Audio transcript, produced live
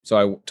So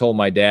I told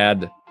my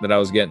dad that I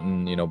was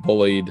getting,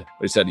 bullied.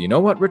 But he said, you know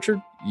what,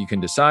 Richard, you can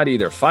decide to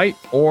either fight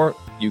or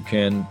you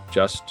can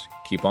just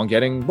keep on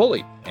getting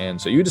bullied.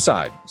 And so you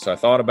decide. So I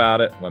thought about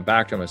it, went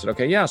back to him. I said,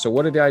 okay, yeah. So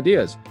what are the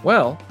ideas?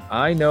 Well,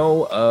 I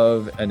know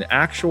of an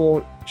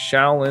actual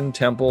Shaolin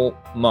Temple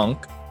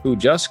monk who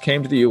just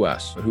came to the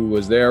US, who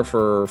was there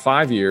for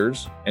 5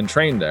 years and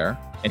trained there,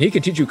 and he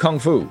can teach you Kung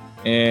Fu.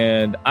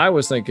 And I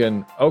was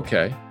thinking,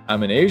 okay,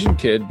 I'm an Asian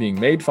kid being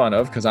made fun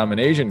of because I'm an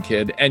Asian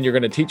kid, and you're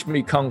going to teach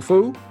me Kung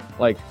Fu?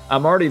 Like,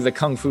 I'm already the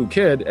Kung Fu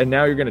kid, and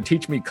now you're going to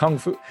teach me Kung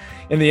Fu?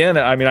 In the end,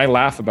 I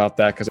laugh about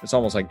that because it's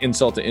almost like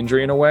insult to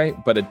injury in a way,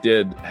 but it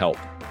did help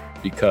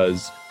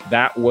because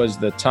that was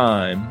the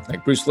time.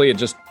 Like, Bruce Lee had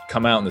just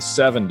come out in the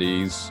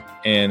 70s,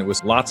 and it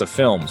was lots of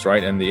films,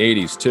 right? And the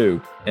 80s too.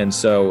 And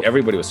so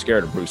everybody was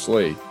scared of Bruce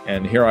Lee.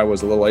 And here I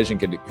was, a little Asian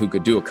kid who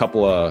could do a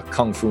couple of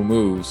Kung Fu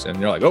moves, and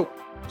they're like, oh,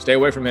 stay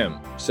away from him.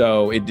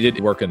 So it did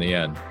work in the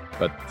end,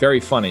 but very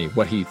funny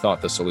what he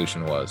thought the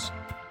solution was.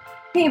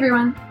 Hey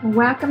everyone,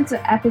 welcome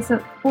to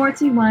episode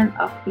 41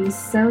 of the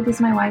So This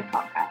Is My Why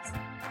podcast.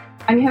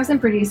 I'm your host and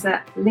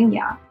producer, Ling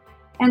Ya,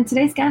 and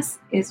today's guest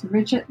is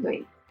Richard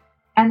Lui,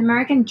 an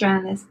American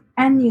journalist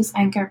and news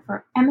anchor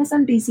for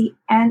MSNBC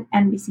and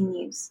NBC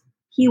News.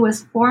 He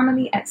was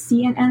formerly at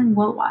CNN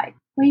Worldwide,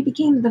 where he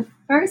became the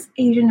first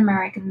Asian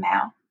American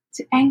male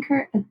to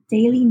anchor a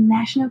daily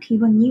national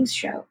cable news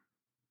show.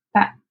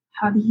 But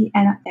how did he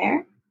end up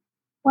there?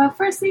 Well,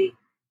 firstly,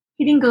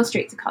 he didn't go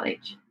straight to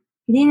college.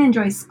 He didn't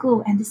enjoy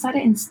school and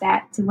decided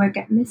instead to work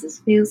at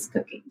Mrs. Fields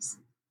Cookings.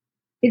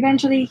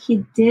 Eventually,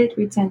 he did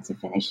return to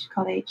finish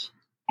college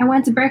and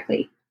went to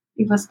Berkeley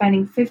before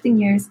spending 15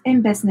 years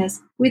in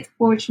business with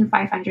Fortune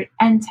 500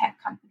 and tech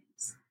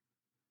companies.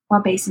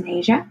 While based in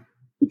Asia,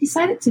 he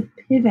decided to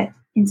pivot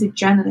into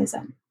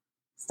journalism,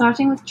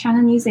 starting with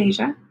Channel News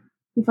Asia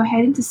before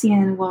heading to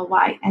CNN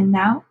Worldwide and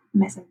now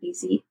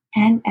MSNBC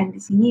and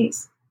NBC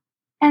News.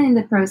 And in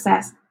the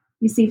process,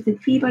 received the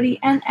Peabody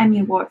and Emmy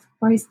Awards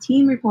for his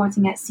team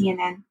reporting at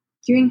CNN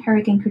during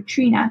Hurricane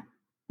Katrina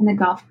and the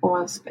Gulf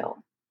oil spill.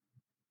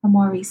 But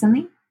more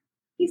recently,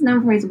 he's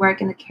known for his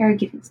work in the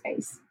caregiving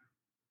space.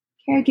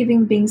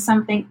 Caregiving being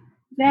something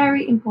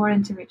very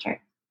important to Richard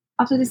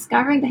after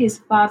discovering that his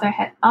father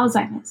had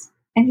Alzheimer's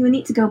and he would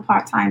need to go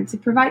part-time to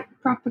provide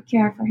proper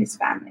care for his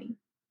family.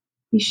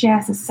 He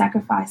shares the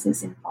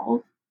sacrifices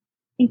involved,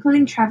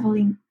 including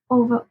traveling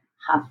over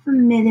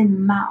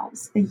 500,000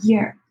 miles a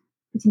year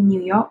between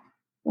New York,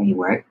 where he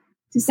worked,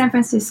 to San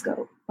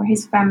Francisco, where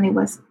his family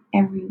was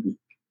every week.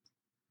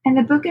 And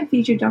the book and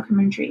feature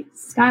documentary,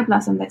 Sky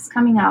Blossom, that's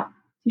coming out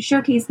to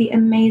showcase the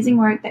amazing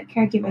work that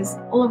caregivers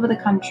all over the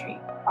country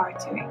are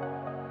doing.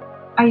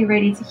 Are you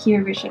ready to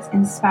hear Richard's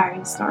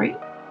inspiring story?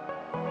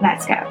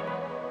 Let's go.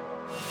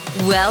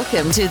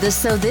 Welcome to the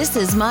So This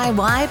Is My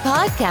Why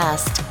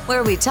podcast,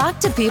 where we talk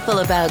to people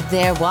about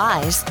their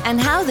whys and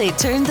how they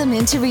turn them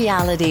into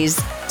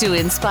realities to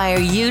inspire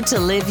you to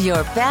live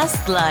your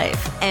best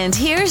life. And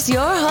here's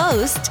your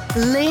host,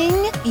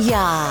 Ling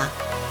Ya.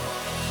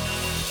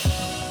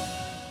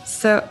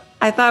 So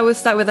I thought I would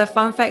start with a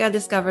fun fact I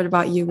discovered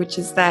about you, which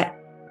is that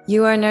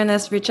you are known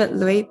as Richard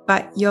Lui,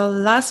 but your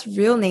last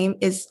real name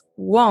is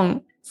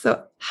Wong.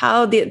 So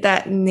how did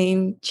that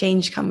name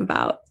change come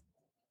about?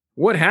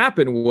 What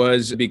happened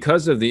was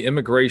because of the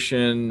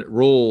immigration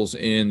rules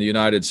in the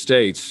United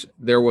States,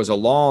 there was a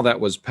law that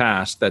was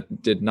passed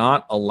that did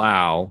not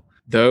allow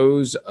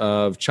those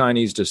of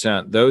Chinese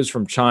descent, those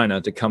from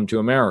China, to come to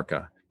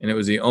America. And it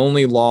was the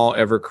only law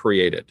ever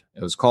created.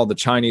 It was called the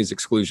Chinese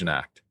Exclusion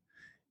Act.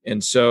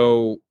 And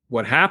so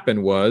what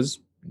happened was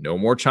no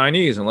more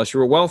Chinese, unless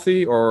you were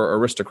wealthy or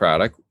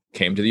aristocratic,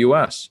 came to the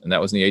U.S. And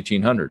that was in the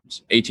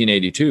 1800s.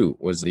 1882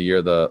 was the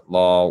year the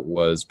law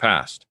was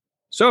passed.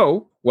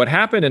 So what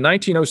happened in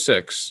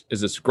 1906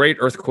 is this great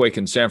earthquake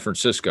in San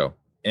Francisco,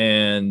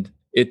 and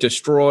it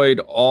destroyed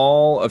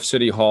all of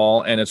City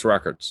Hall and its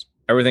records.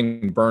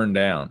 Everything burned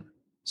down.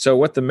 So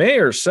what the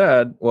mayor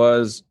said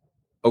was,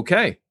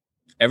 okay,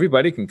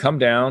 everybody can come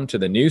down to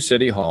the new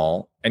City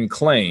Hall and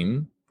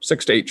claim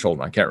 6 to 8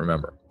 children. I can't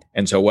remember.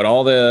 And so what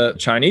all the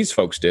Chinese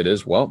folks did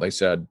is, well, they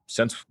said,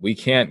 since we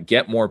can't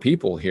get more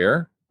people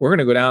here, we're going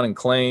to go down and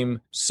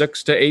claim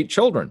 6 to 8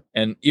 children.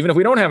 And even if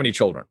we don't have any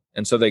children.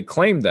 And so they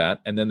claimed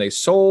that, and then they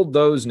sold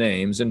those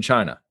names in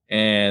China.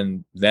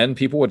 And then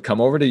people would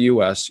come over to the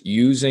US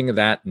using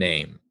that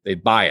name.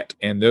 They'd buy it.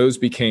 And those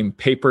became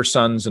paper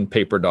sons and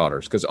paper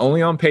daughters, because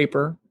only on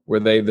paper were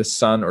they the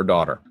son or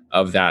daughter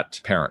of that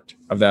parent,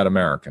 of that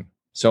American.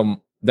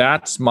 So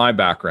that's my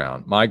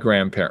background. My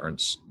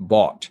grandparents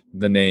bought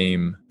the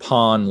name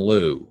Pan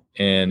Lu,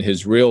 and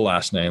his real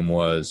last name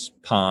was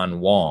Pan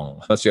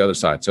Wong. That's the other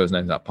side. So his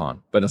name's not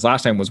Pan, but his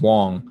last name was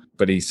Wong,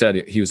 but he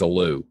said he was a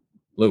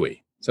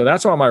Louis. So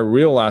that's why my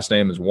real last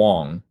name is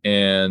Wong.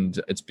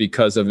 And it's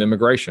because of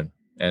immigration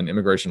and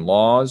immigration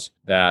laws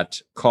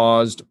that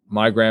caused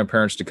my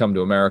grandparents to come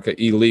to America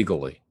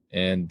illegally.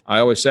 And I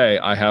always say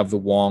I have the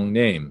Wong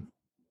name.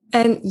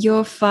 And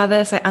your father,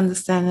 as I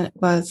understand it,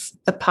 was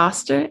a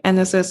pastor and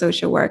also a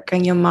social worker,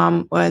 and your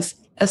mom was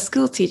a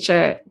school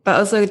teacher, but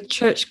also a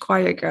church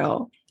choir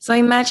girl. So I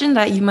imagine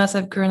that you must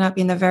have grown up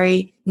in a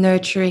very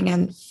nurturing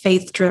and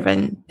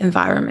faith-driven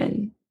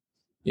environment.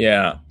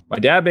 Yeah. My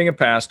dad being a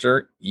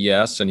pastor,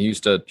 yes, and he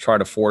used to try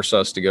to force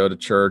us to go to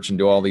church and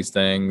do all these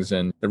things.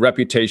 And the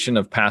reputation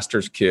of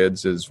pastors'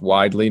 kids is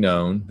widely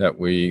known, that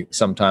we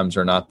sometimes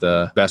are not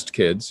the best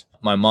kids.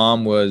 My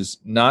mom was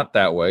not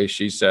that way.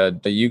 She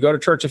said, you go to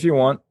church if you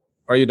want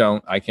or you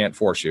don't. I can't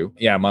force you.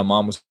 Yeah, my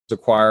mom was a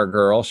choir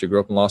girl. She grew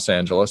up in Los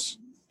Angeles.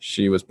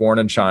 She was born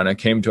in China,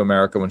 came to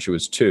America when she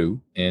was 2,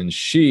 and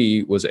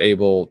she was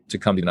able to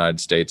come to the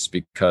United States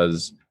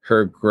because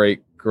her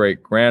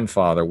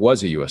great-grandfather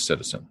was a U.S.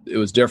 citizen. It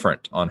was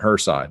different on her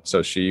side.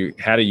 So she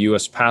had a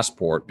U.S.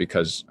 passport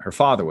because her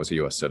father was a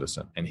U.S.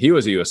 citizen, and he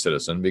was a U.S.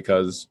 citizen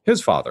because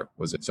his father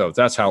was it. So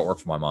that's how it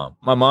worked for my mom.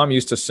 My mom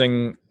used to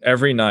sing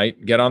every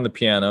night, get on the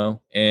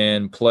piano,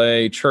 and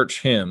play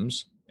church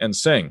hymns and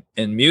sing.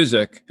 And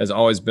music has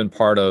always been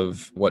part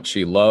of what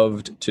she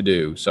loved to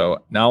do.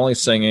 So not only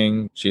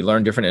singing, she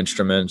learned different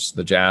instruments,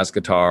 the jazz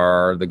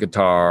guitar,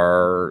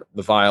 the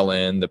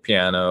violin, the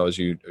piano, as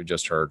you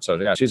just heard. So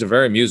yeah, she's a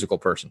very musical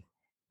person.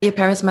 Your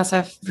parents must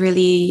have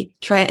really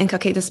tried to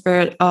inculcate the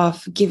spirit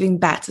of giving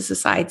back to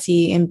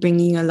society and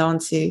bringing you along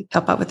to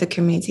help out with the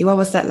community. What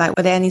was that like?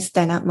 Were there any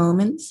standout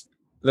moments?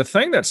 The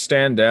thing that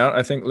stand out,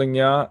 I think,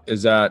 Lingyia,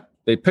 is that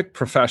they picked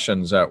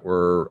professions that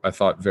were, I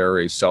thought,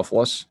 very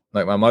selfless.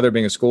 Like my mother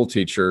being a school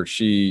teacher,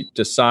 she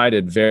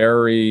decided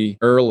very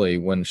early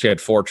when she had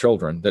 4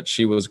 children that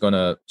she was going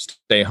to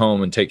stay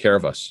home and take care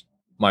of us.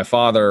 My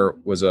father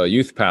was a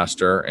youth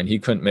pastor and he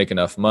couldn't make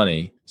enough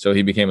money, so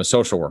he became a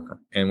social worker.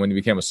 And when he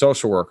became a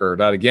social worker,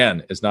 that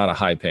again is not a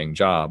high-paying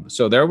job.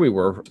 So there we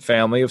were,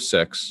 family of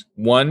 6,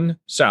 1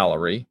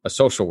 salary, a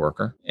social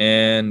worker,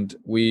 and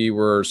we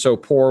were so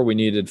poor we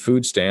needed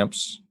food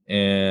stamps.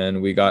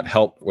 And we got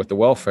help with the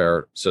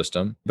welfare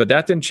system. But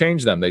that didn't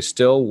change them. They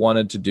still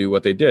wanted to do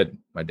what they did.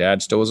 My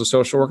dad still was a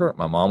social worker.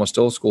 My mom was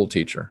still a school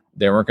teacher.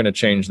 They weren't going to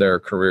change their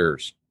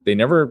careers. They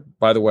never,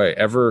 by the way,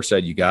 ever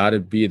said, you got to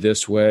be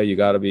this way. You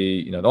got to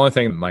be, the only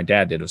thing my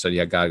dad did was said,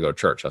 you got to go to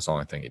church. That's the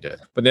only thing he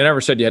did. But they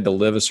never said you had to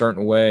live a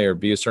certain way or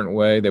be a certain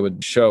way. They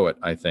would show it,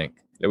 I think.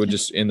 They would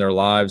just in their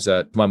lives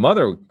that my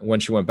mother, when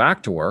she went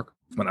back to work,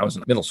 when I was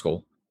in middle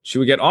school, she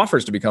would get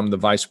offers to become the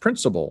vice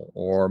principal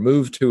or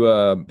move to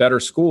a better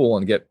school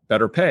and get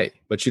better pay.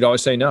 But she'd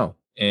always say no.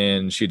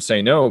 And she'd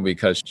say no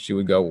because she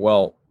would go,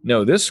 well,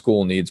 no, this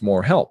school needs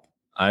more help.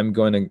 I'm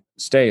going to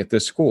stay at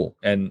this school.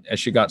 And as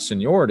she got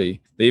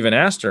seniority, they even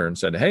asked her and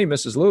said, hey,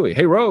 Mrs. Louie,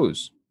 hey,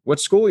 Rose, what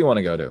school you want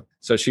to go to?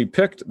 So she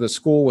picked the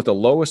school with the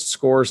lowest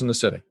scores in the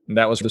city. And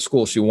that was the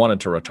school she wanted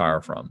to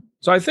retire from.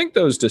 So I think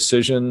those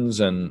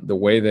decisions and the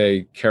way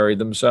they carried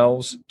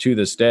themselves to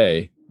this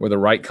day were the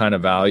right kind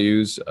of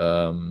values,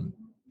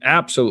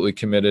 absolutely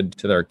committed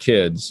to their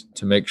kids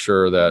to make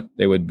sure that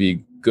they would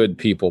be good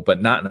people,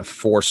 but not in a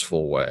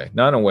forceful way,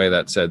 not in a way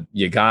that said,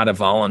 you got to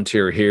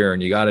volunteer here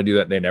and you got to do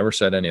that. They never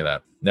said any of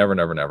that. Never,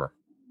 never, never.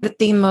 The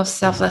theme of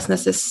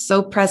selflessness is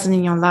so present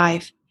in your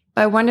life.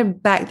 But I wonder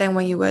back then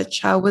when you were a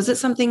child, was it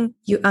something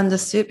you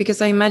understood?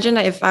 Because I imagine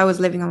that if I was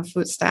living on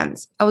food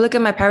stamps, I would look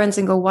at my parents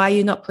and go, why are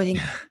you not putting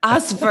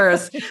us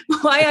first?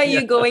 Why are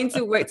you going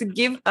to work to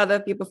give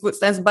other people food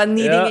stamps, but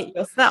needing it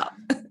yourself?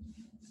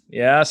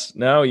 Yes.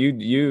 No,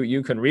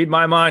 you can read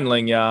my mind,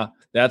 Lingyia.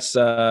 That's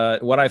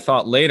what I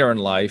thought later in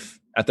life.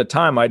 At the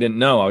time, I didn't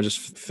know. I was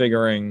just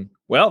figuring,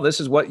 well, this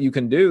is what you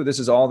can do. This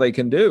is all they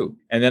can do.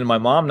 And then my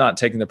mom not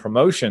taking the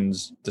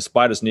promotions,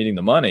 despite us needing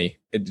the money,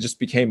 it just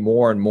became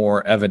more and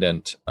more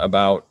evident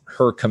about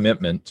her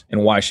commitment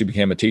and why she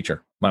became a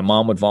teacher. My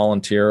mom would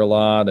volunteer a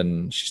lot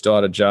and she still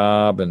had a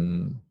job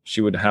and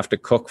she would have to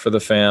cook for the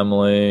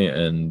family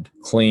and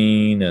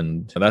clean.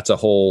 And that's a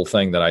whole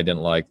thing that I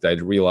didn't like. That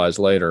I realized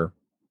later,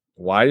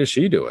 why does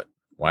she do it?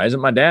 Why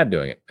isn't my dad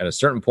doing it? At a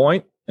certain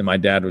point, and my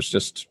dad was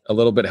just a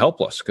little bit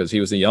helpless because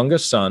he was the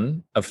youngest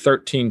son of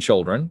 13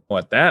 children.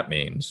 What that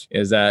means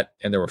is that,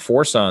 and there were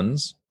 4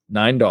 sons,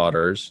 9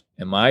 daughters,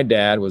 and my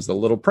dad was the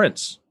little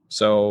prince.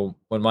 So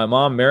when my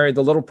mom married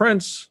the little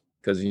prince,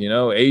 because,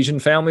 Asian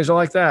families are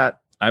like that,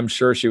 I'm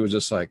sure she was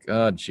just like,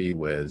 oh, gee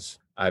whiz.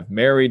 I've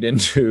married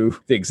into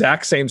the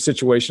exact same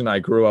situation I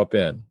grew up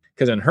in.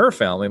 Because in her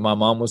family, my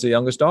mom was the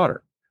youngest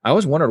daughter. I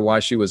always wondered why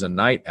she was a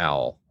night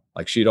owl.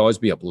 Like she'd always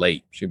be up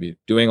late. She'd be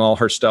doing all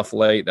her stuff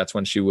late. That's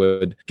when she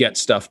would get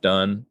stuff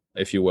done,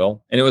 if you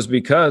will. And it was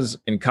because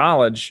in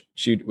college,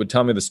 she would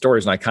tell me the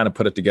stories, and I kind of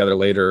put it together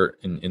later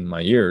in my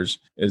years,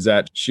 is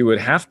that she would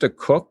have to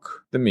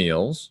cook the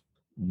meals,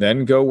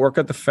 then go work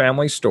at the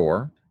family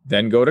store,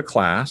 then go to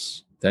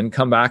class, then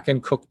come back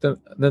and cook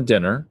the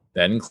dinner,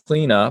 then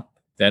clean up,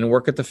 then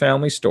work at the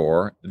family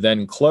store,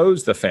 then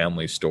close the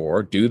family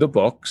store, do the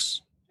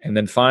books. And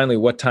then finally,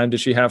 what time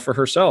did she have for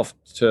herself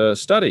to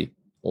study?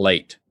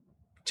 Late.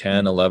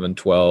 10, 11,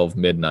 12,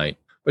 midnight.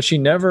 But she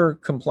never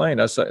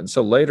complained.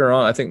 So later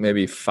on, I think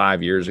maybe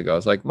 5 years ago, I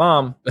was like,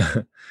 Mom,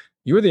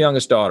 you were the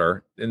youngest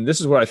daughter. And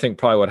this is what I think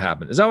probably what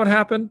happened. Is that what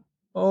happened?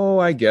 Oh,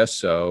 I guess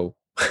so.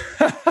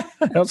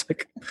 I was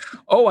like,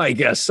 oh, I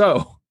guess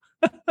so.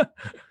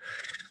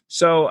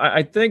 So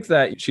I think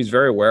that she's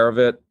very aware of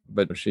it,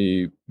 but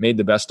she made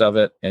the best of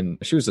it. And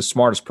she was the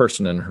smartest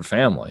person in her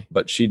family,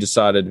 but she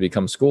decided to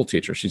become a school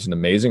teacher. She's an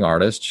amazing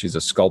artist. She's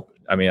a sculptor.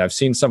 I mean, I've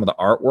seen some of the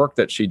artwork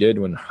that she did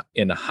when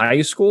in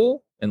high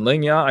school in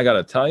Lingya. I got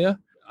to tell you,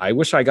 I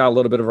wish I got a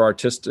little bit of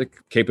artistic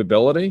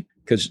capability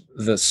because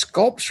the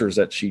sculptures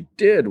that she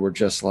did were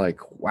just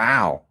like,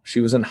 wow, she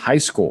was in high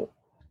school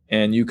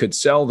and you could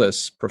sell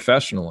this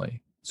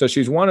professionally. So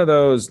she's one of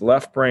those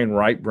left brain,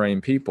 right brain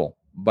people.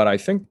 But I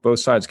think both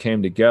sides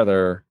came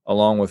together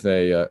along with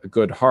a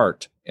good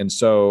heart. And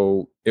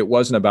so it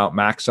wasn't about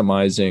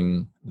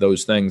maximizing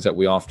those things that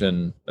we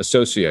often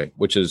associate,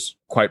 which is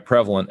quite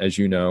prevalent, as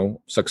you know,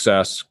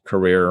 success,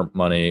 career,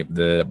 money,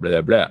 blah,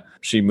 blah, blah.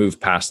 She moved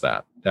past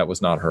that. That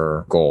was not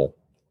her goal.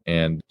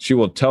 And she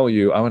will tell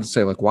you, I want to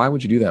say, like, why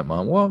would you do that,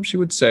 Mom? Well, she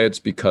would say it's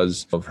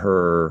because of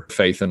her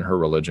faith in her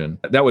religion.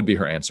 That would be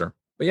her answer.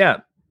 But yeah,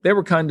 they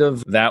were kind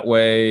of that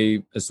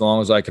way as long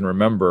as I can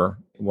remember.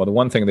 Well, the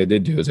one thing they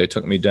did do is they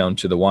took me down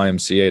to the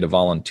YMCA to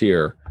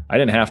volunteer. I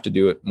didn't have to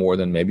do it more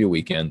than maybe a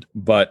weekend,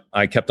 but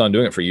I kept on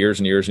doing it for years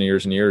and years and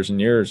years and years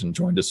and years and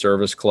joined a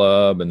service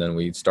club. And then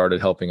we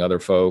started helping other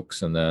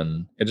folks. And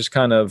then it just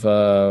kind of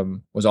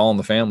was all in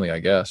the family, I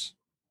guess.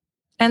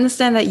 I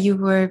understand that you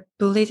were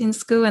bullied in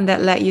school and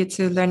that led you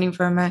to learning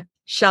from a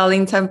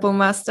Shaolin Temple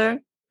master.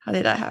 How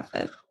did that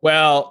happen?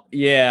 Well,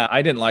 yeah,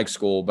 I didn't like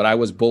school, but I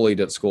was bullied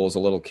at school as a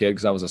little kid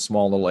because I was a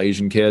small little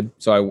Asian kid.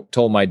 So I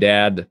told my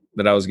dad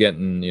that I was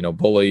getting,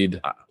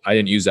 bullied. I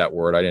didn't use that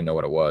word. I didn't know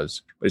what it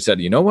was. But he said,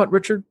 you know what,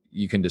 Richard?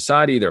 You can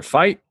decide either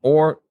fight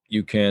or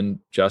you can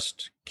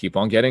just keep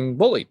on getting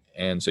bullied.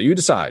 And so you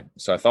decide.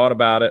 So I thought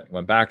about it,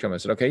 went back to him. I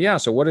said, okay, yeah.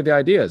 So what are the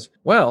ideas?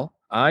 Well,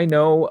 I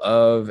know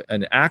of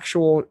an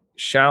actual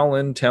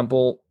Shaolin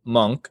Temple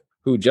monk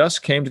who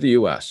just came to the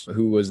US,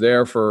 who was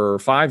there for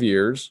 5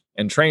 years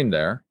and trained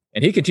there,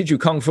 and he can teach you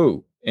Kung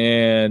Fu.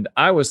 And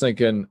I was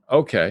thinking,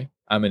 okay,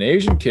 I'm an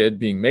Asian kid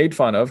being made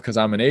fun of because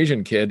I'm an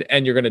Asian kid,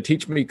 and you're going to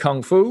teach me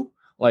Kung Fu?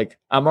 Like,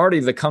 I'm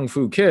already the Kung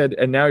Fu kid,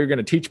 and now you're going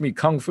to teach me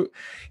Kung Fu?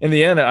 In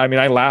the end, I mean,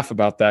 I laugh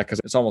about that because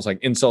it's almost like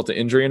insult to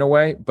injury in a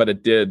way, but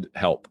it did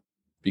help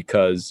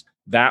because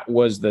that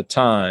was the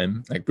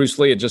time, like Bruce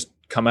Lee had just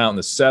come out in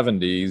the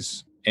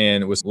 70s,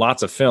 and it was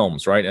lots of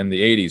films, right? And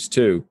the 80s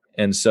too.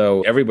 And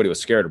so everybody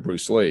was scared of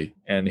Bruce Lee.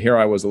 And here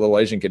I was, a little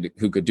Asian kid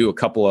who could do a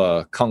couple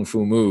of Kung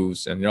Fu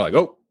moves. And they're like,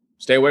 oh,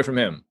 stay away from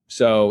him.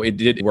 So it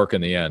did work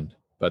in the end.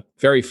 But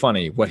very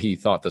funny what he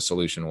thought the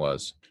solution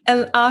was.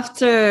 And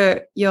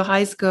after your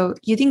high school,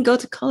 you didn't go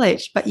to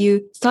college, but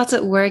you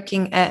started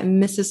working at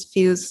Mrs.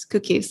 Fields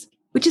Cookies,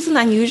 which is an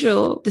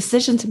unusual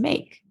decision to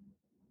make.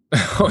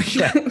 Oh,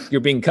 yeah. You're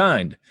being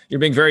kind. You're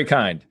being very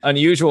kind.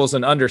 Unusual is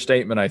an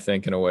understatement, I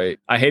think, in a way.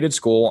 I hated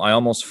school. I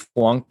almost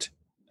flunked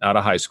out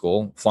of high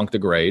school, flunked a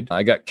grade.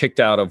 I got kicked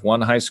out of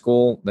one high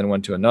school, then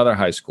went to another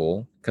high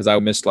school because I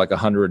missed like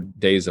 100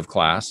 days of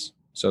class.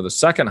 So the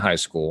second high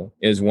school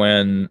is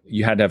when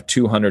you had to have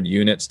 200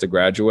 units to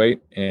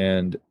graduate.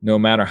 And no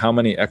matter how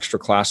many extra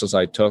classes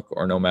I took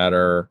or no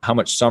matter how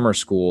much summer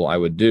school I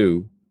would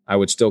do, I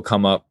would still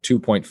come up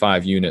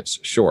 2.5 units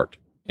short.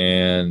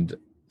 And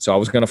so I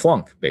was going to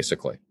flunk,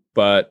 basically.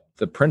 But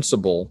the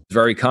principal,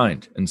 very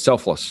kind and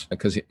selfless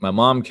because my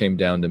mom came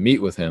down to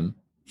meet with him.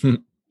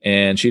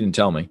 And she didn't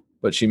tell me,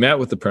 but she met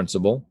with the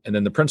principal. And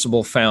then the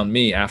principal found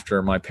me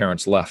after my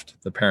parents left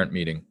the parent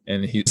meeting.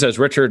 And he says,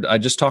 Richard, I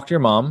just talked to your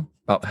mom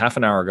about half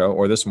an hour ago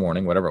or this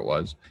morning, whatever it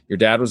was. Your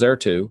dad was there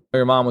too.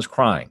 Your mom was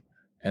crying.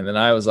 And then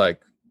I was like,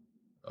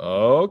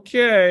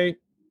 okay,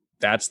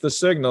 that's the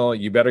signal.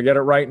 You better get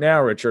it right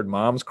now, Richard.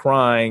 Mom's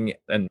crying.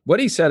 And what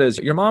he said is,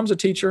 your mom's a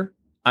teacher.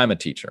 I'm a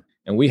teacher.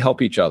 And we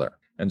help each other.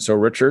 And so,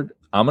 Richard,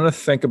 I'm going to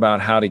think about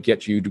how to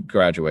get you to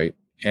graduate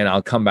and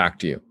I'll come back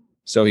to you.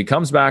 So he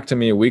comes back to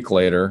me a week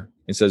later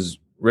and says,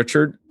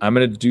 Richard, I'm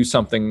going to do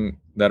something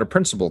that a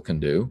principal can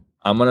do.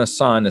 I'm going to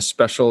sign a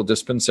special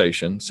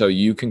dispensation so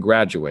you can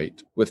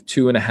graduate with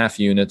 2.5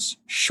 units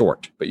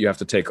short. But you have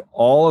to take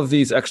all of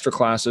these extra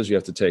classes. You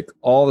have to take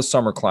all the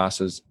summer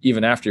classes,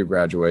 even after you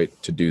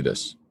graduate, to do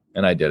this.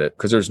 And I did it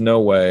because there's no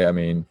way. I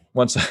mean,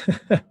 once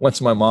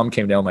my mom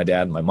came down with my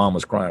dad and my mom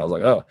was crying, I was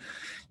like, oh,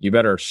 you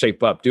better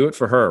shape up. Do it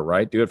for her,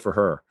 right? Do it for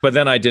her. But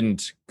then I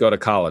didn't go to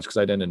college because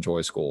I didn't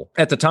enjoy school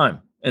at the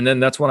time. And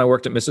then that's when I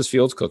worked at Mrs.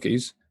 Fields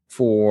Cookies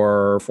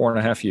for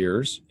 4.5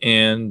 years.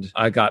 And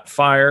I got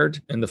fired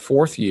in the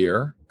 4th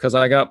year because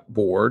I got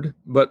bored.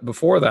 But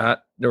before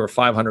that, there were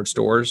 500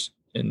 stores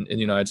in the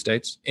United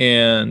States.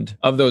 And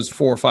of those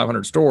 400 or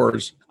 500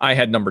 stores, I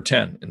had number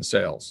 10 in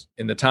sales.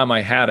 In the time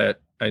I had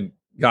it, I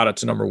got it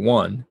to number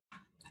 1.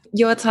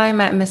 Your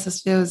time at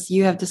Mrs. Fields,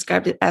 you have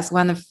described it as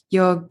one of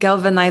your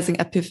galvanizing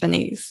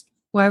epiphanies.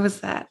 Why was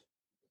that?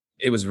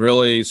 It was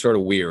really sort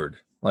of weird.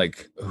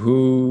 Like,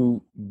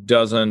 who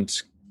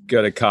doesn't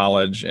go to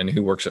college and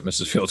who works at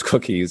Mrs. Fields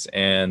Cookies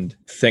and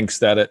thinks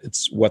that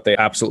it's what they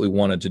absolutely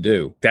wanted to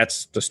do?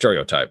 That's the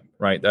stereotype,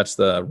 right? That's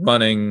the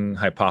running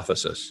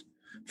hypothesis.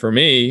 For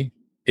me,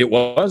 it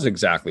was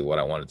exactly what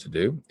I wanted to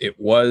do. It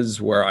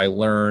was where I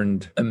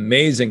learned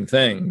amazing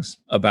things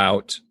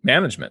about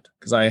management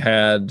because I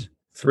had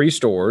 3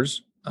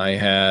 stores. I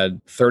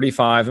had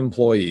 35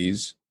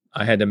 employees.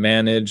 I had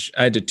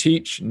to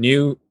teach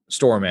new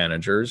store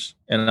managers,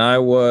 and I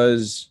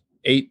was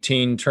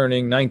 18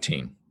 turning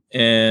 19.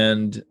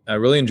 And I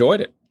really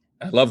enjoyed it.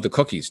 I loved the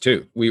cookies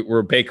too. We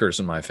were bakers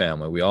in my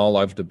family. We all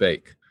loved to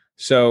bake.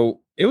 So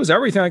it was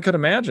everything I could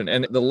imagine.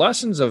 And the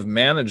lessons of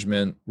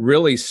management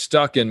really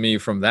stuck in me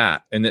from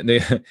that. And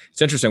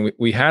it's interesting.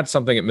 We had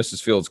something at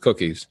Mrs. Fields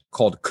Cookies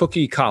called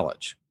Cookie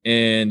College.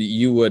 And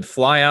you would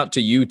fly out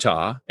to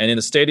Utah. And in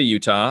the state of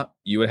Utah,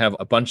 you would have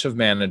a bunch of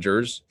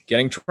managers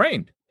getting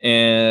trained.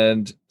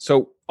 And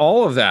so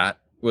all of that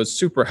was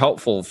super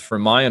helpful for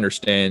my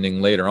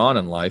understanding later on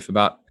in life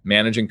about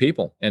managing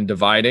people and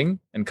dividing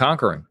and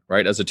conquering,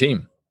 right, as a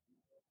team.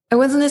 And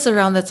wasn't this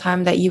around the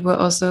time that you were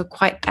also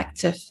quite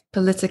active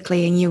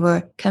politically and you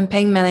were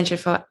campaign manager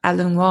for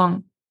Alan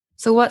Wong?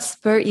 So what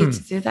spurred you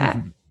to do that?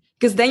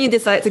 Because then you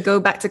decided to go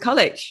back to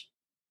college.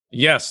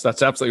 Yes,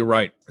 that's absolutely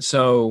right.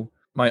 So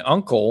my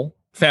uncle,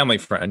 family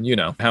friend, you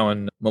know how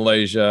in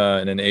Malaysia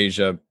and in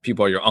Asia,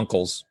 people are your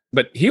uncles.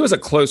 But he was a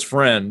close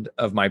friend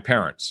of my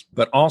parents,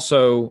 but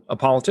also a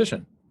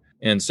politician.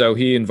 And so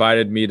he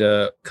invited me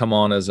to come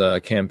on as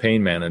a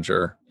campaign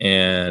manager.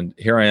 And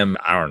here I am,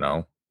 I don't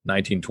know,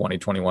 19, 20,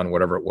 21,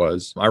 whatever it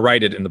was. I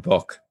write it in the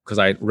book because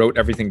I wrote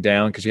everything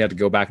down because you had to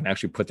go back and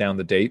actually put down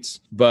the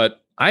dates.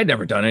 But I'd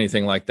never done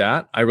anything like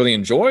that. I really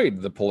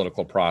enjoyed the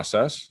political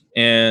process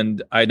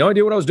and I had no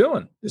idea what I was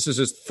doing. This is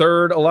his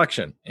 3rd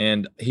election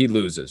and he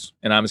loses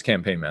and I'm his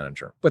campaign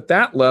manager. But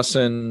that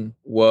lesson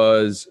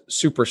was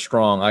super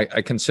strong.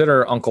 I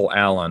consider Uncle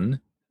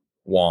Alan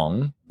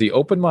Wong, he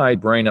opened my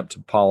brain up to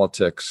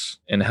politics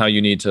and how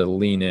you need to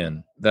lean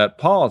in. That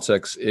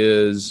politics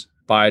is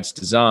by its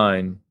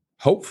design,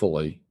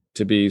 hopefully,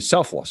 to be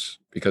selfless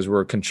because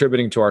we're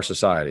contributing to our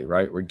society,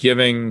 right? We're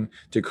giving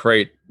to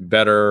create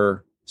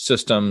better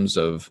systems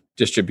of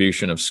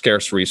distribution of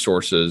scarce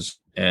resources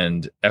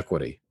and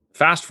equity.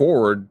 Fast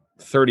forward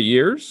 30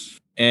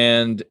 years,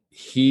 and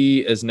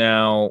he is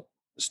now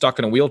stuck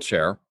in a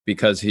wheelchair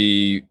because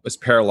he was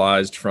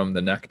paralyzed from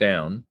the neck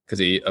down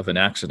because of an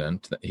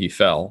accident that he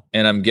fell.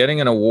 And I'm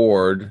getting an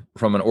award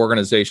from an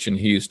organization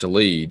he used to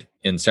lead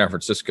in San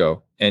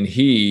Francisco. And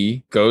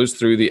he goes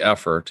through the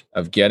effort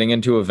of getting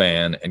into a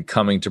van and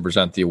coming to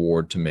present the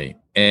award to me.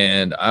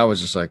 And I was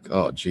just like,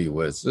 oh, gee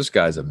whiz, this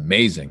guy's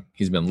amazing.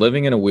 He's been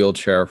living in a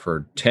wheelchair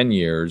for 10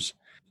 years.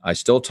 I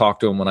still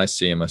talk to him when I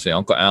see him. I say,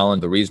 Uncle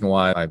Alan, the reason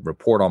why I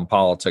report on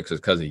politics is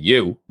because of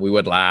you. We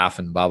would laugh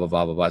and blah, blah,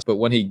 blah, blah, blah. But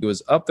when he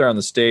was up there on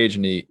the stage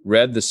and he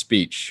read the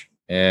speech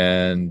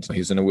and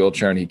he's in a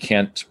wheelchair and he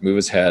can't move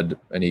his head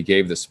and he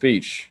gave the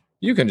speech,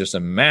 you can just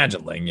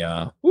imagine,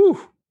 Lingya.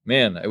 Whew,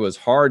 man, it was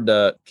hard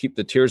to keep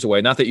the tears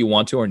away. Not that you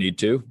want to or need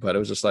to, but it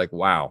was just like,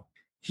 wow.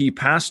 He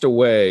passed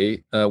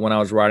away when I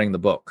was writing the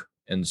book.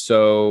 And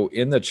so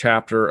in the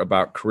chapter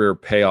about career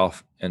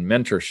payoff and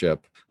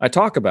mentorship, I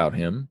talk about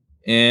him.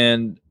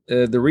 And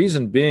the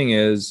reason being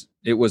is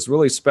it was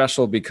really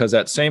special because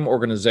that same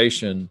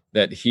organization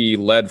that he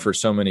led for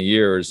so many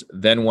years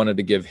then wanted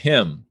to give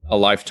him a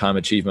Lifetime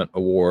Achievement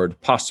Award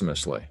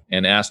posthumously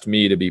and asked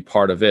me to be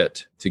part of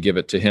it, to give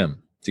it to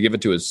him, to give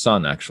it to his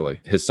son,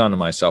 actually. His son and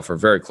myself are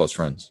very close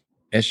friends.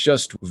 It's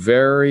just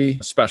very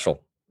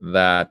special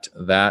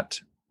that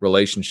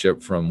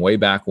relationship from way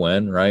back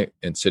when, right?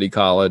 In City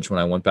College, when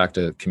I went back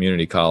to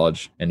community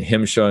college and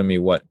him showing me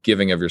what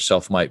giving of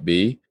yourself might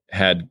be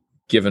had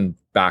given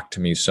back to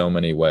me so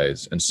many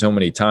ways and so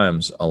many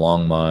times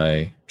along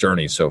my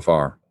journey so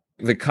far.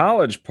 The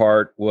college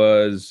part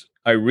was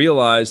I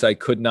realized I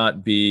could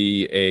not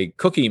be a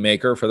cookie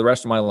maker for the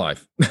rest of my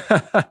life.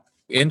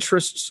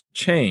 Interests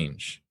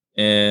change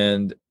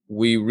and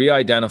we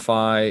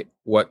re-identify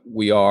what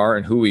we are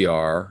and who we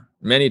are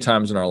many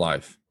times in our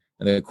life.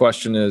 And the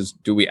question is,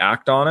 do we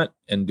act on it?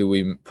 And do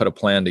we put a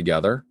plan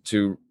together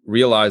to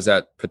realize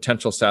that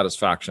potential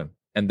satisfaction?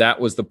 And that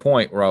was the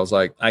point where I was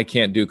like, I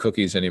can't do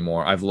cookies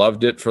anymore. I've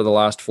loved it for the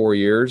last 4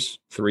 years,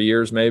 3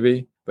 years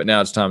maybe, but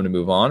now it's time to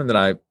move on. And then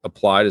I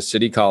applied to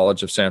City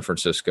College of San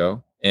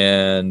Francisco,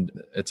 and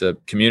it's a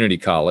community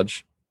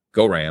college,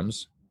 go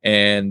Rams.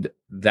 And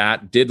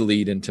that did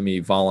lead into me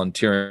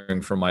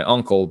volunteering for my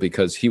uncle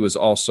because he was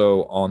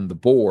also on the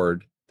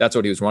board. That's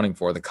what he was running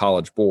for, the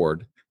college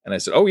board. And I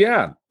said, oh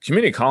yeah,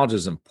 community college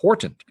is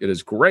important. It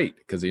is great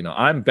because,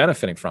 I'm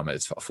benefiting from it.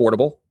 It's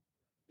affordable.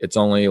 It's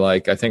only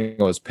like, I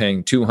think I was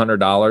paying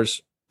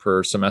 $200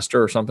 per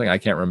semester or something. I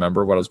can't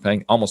remember what I was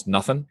paying, almost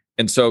nothing.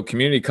 And so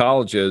community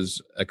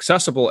colleges,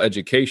 accessible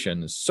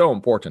education is so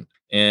important.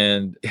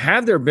 And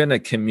had there been a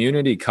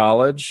community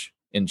college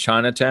in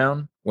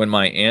Chinatown when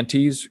my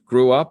aunties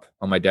grew up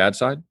on my dad's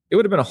side, it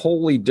would have been a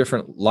wholly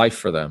different life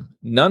for them.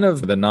 None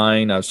of the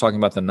 9, I was talking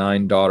about the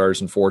 9 daughters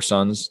and 4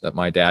 sons that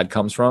my dad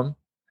comes from.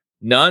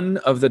 None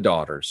of the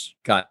daughters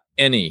got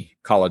any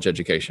college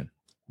education,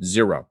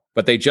 0.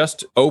 But they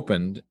just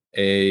opened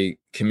a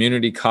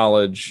community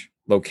college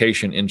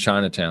location in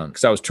Chinatown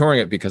because I was touring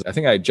it because I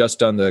think I had just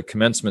done the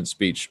commencement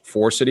speech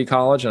for City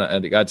College. And I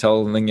got to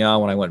tell Lingya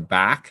when I went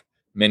back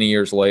many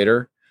years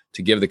later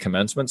to give the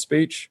commencement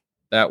speech,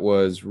 that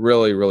was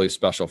really, really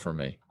special for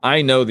me.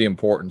 I know the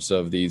importance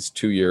of these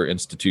 2-year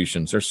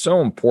institutions. They're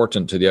so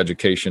important to the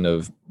education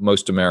of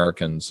most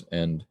Americans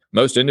and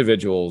most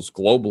individuals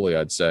globally,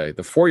 I'd say.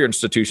 The 4-year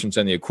institutions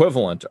and the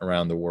equivalent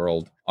around the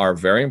world are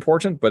very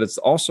important, but it's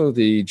also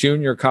the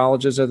junior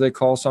colleges, as they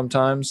call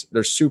sometimes.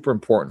 They're super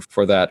important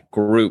for that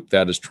group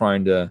that is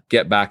trying to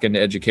get back into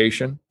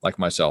education, like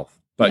myself.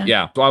 But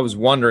so I was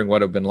wondering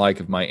what it would have been like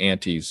if my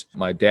aunties,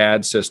 my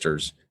dad's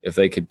sisters, if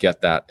they could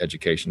get that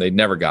education. They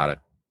never got it.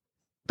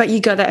 But you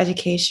got that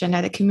education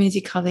at a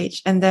community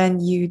college, and then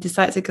you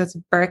decided to go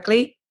to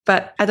Berkeley.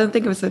 But I don't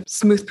think it was a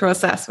smooth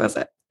process, was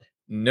it?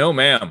 No,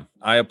 ma'am.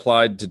 I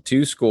applied to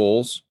 2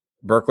 schools.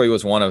 Berkeley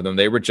was one of them.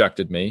 They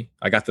rejected me.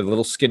 I got the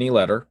little skinny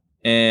letter,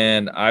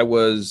 and I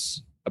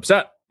was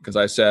upset because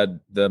I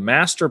said the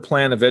master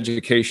plan of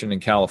education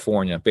in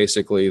California,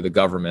 basically the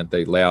government,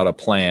 they lay out a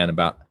plan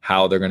about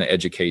how they're going to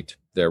educate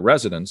their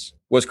residents,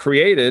 was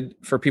created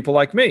for people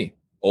like me,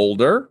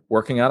 older,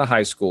 working out of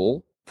high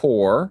school,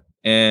 poor,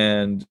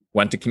 and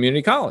went to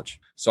community college.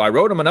 So I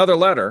wrote them another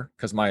letter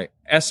because my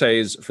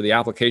essays for the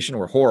application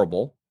were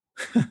horrible.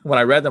 When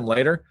I read them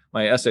later,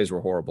 my essays were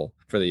horrible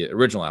for the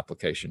original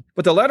application.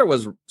 But the letter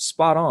was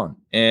spot on.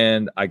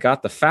 And I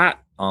got the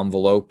fat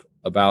envelope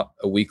about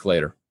a week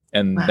later.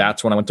 And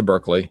that's when I went to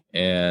Berkeley.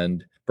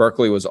 And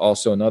Berkeley was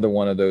also another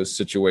one of those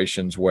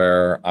situations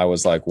where I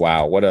was like,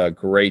 wow, what a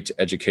great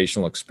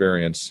educational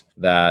experience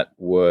that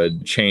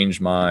would change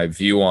my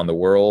view on the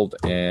world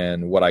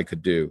and what I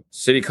could do.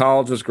 City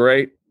College was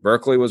great.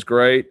 Berkeley was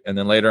great. And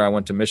then later I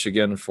went to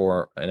Michigan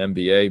for an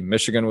MBA.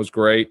 Michigan was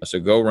great. So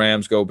go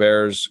Rams, go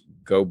Bears,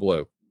 go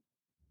Blue.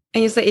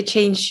 And you said it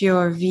changed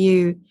your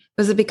view.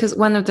 Was it because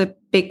one of the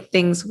big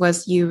things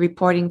was you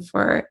reporting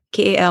for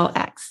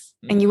KALX?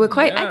 And you were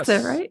quite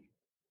active, right?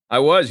 I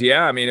was,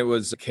 yeah. I mean, it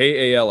was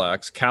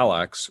KALX.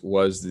 KALX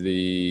was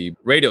the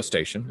radio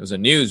station. It was a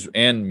news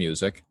and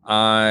music.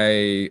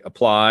 I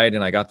applied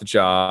and I got the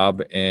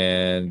job,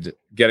 and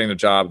getting the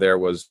job there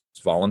was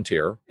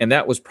volunteer. And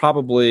that was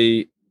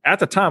probably, at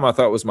the time, I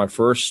thought it was my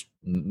first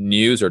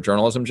news or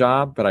journalism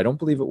job, but I don't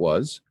believe it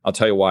was. I'll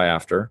tell you why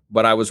after.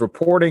 But I was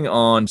reporting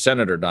on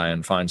Senator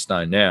Dianne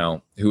Feinstein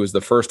now, who was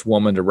the first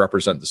woman to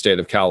represent the state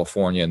of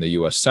California in the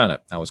U.S.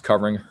 Senate. I was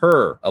covering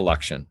her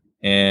election.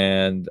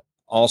 And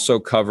also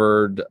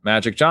covered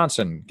Magic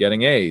Johnson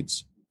getting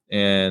AIDS.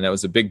 And that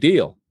was a big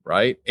deal,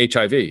 right?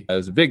 HIV. It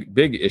was a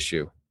big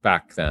issue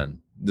back then.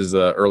 This is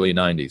the early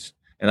 90s.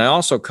 And I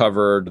also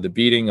covered the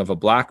beating of a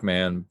black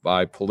man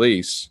by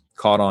police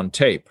caught on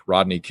tape,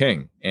 Rodney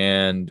King.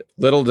 And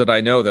little did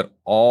I know that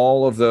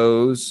all of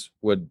those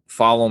would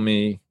follow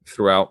me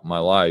throughout my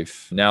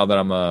life. Now that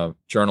I'm a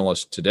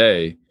journalist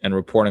today and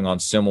reporting on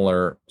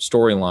similar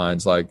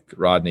storylines like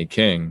Rodney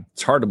King,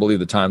 it's hard to believe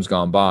the time's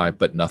gone by,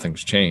 but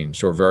nothing's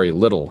changed, or very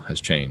little has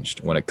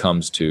changed when it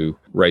comes to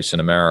race in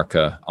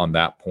America on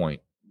that point.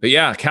 But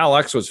yeah,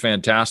 KALX was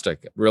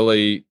fantastic.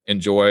 Really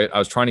enjoy it. I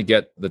was trying to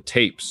get the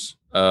tapes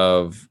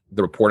of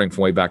the reporting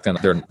from way back then.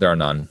 There are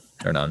none.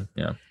 There are none.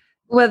 Yeah.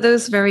 Were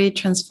those very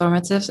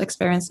transformative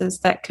experiences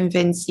that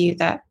convinced you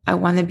that I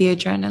want to be a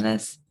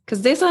journalist?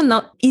 Because these are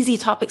not easy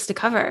topics to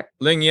cover.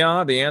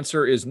 Ling-Ya, the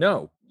answer is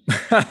no.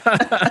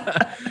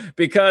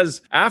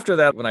 Because after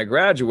that, when I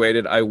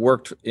graduated, I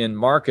worked in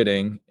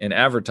marketing and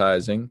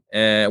advertising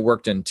and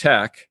worked in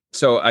tech.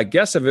 So I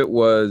guess if it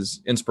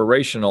was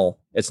inspirational,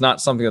 it's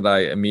not something that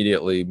I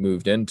immediately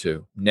moved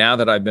into. Now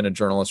that I've been a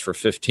journalist for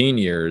 15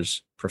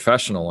 years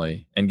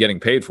professionally and getting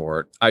paid for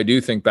it, I do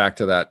think back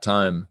to that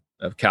time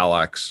of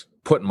KALX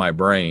put in my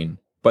brain.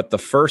 But the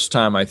first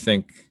time I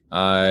think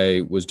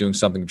I was doing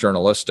something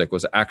journalistic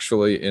was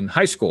actually in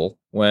high school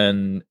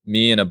when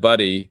me and a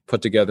buddy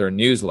put together a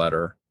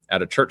newsletter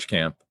at a church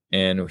camp.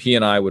 And he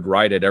and I would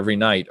write it every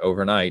night,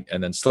 overnight,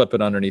 and then slip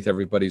it underneath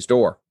everybody's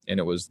door. And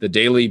it was the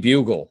Daily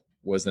Bugle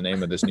was the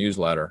name of this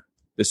newsletter,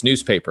 this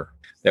newspaper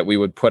that we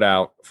would put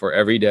out for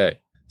every day.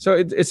 So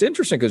it's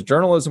interesting because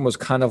journalism was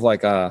kind of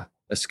like a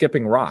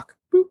skipping rock,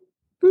 boop,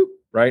 boop,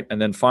 right?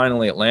 And then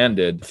finally it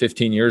landed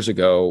 15 years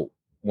ago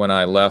when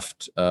I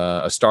left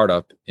a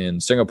startup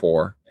in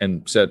Singapore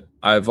and said,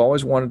 I've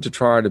always wanted to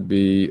try to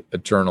be a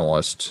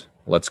journalist.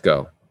 Let's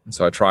go. And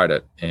so I tried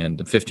it.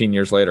 And 15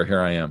 years later, here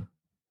I am.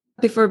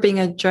 Before being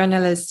a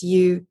journalist,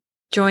 you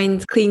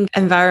joined Clean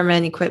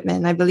Environment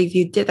Equipment. I believe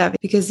you did that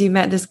because you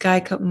met this guy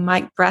called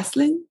Mike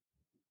Breslin.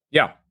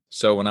 Yeah.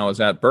 So when I was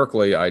at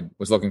Berkeley, I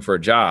was looking for a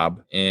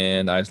job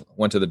and I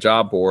went to the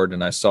job board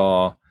and I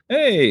saw,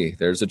 hey,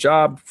 there's a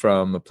job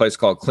from a place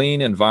called Clean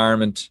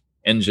Environment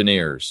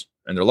Engineers.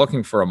 And they're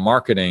looking for a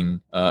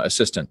marketing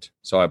assistant.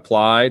 So I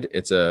applied.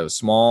 It's a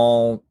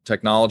small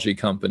technology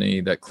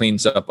company that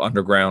cleans up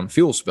underground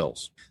fuel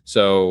spills.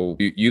 So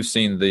you've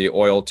seen the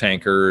oil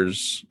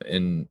tankers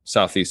in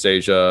Southeast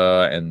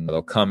Asia, and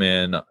they'll come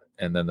in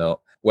and then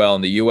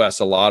in the US,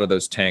 a lot of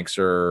those tanks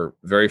are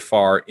very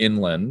far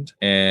inland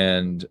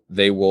and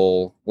they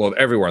will,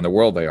 everywhere in the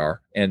world they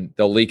are, and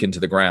they'll leak into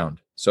the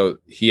ground. So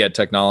he had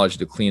technology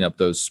to clean up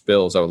those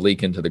spills that would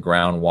leak into the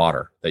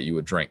groundwater that you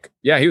would drink.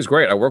 Yeah, he was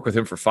great. I worked with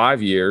him for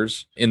 5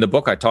 years. In the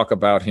book, I talk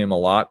about him a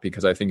lot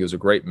because I think he was a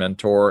great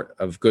mentor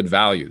of good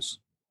values.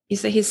 You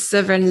say his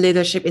sovereign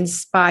leadership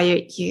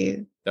inspired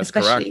you. That's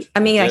especially, correct. I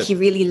mean, he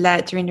really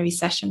led during the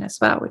recession as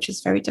well, which is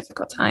a very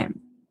difficult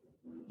time.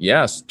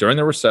 Yes, during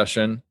the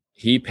recession,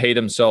 he paid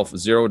himself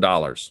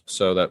 $0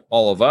 so that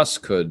all of us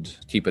could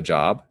keep a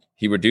job.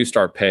 He reduced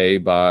our pay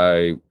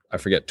by, I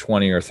forget,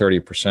 20 or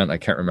 30%. I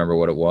can't remember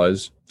what it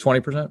was,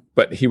 20%.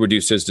 But he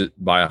reduced his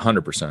by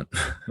 100%.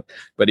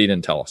 But he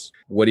didn't tell us.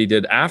 What he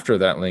did after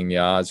that,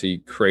 Lingya, is he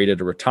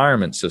created a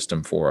retirement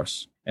system for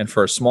us. And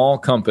for a small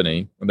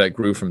company that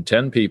grew from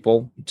 10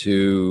 people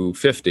to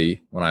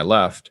 50 when I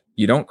left,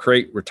 you don't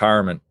create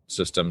retirement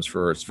systems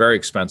it's very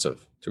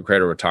expensive to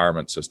create a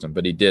retirement system,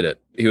 but he did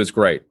it. He was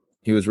great.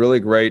 He was really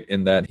great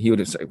in that he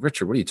would say,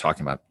 Richard, what are you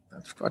talking about?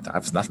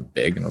 That's nothing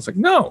big. And I was like,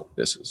 no,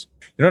 you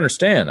don't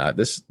understand.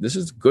 This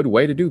is a good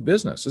way to do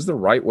business. This is the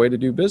right way to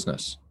do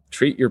business.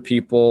 Treat your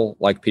people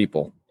like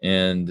people.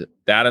 And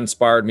that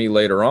inspired me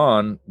later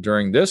on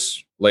during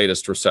this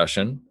latest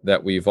recession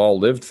that we've all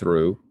lived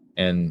through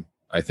and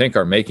I think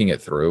are making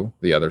it through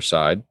the other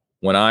side.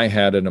 When I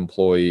had an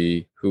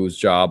employee whose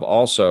job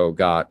also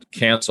got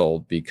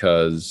canceled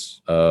because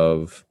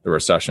of the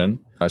recession,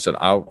 I said,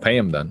 I'll pay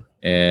him then.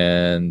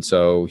 And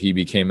so he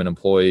became an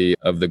employee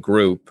of the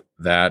group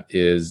that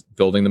is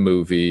building the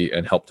movie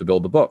and helped to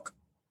build the book.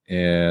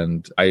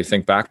 And I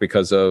think back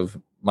because of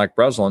Mike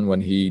Breslin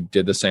when he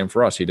did the same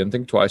for us. He didn't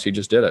think twice. He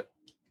just did it.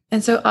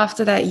 And so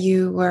after that,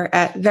 you were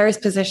at various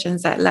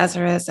positions at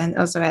Lazarus and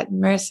also at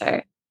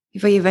Mercer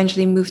before you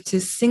eventually moved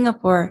to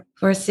Singapore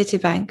for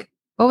Citibank.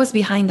 What was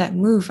behind that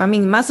move? I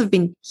mean, it must have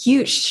been a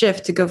huge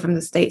shift to go from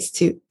the States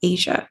to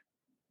Asia.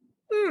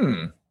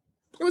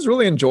 It was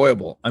really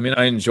enjoyable. I mean,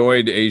 I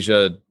enjoyed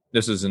Asia.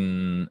 This is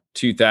in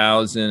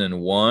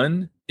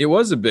 2001. It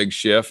was a big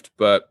shift,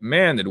 but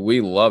man, did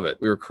we love it.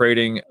 We were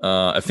creating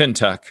a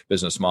fintech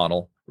business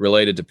model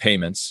related to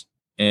payments.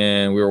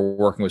 And we were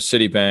working with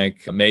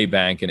Citibank,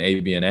 Maybank, and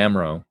ABN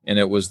AMRO. And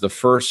it was the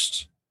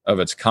first of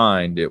its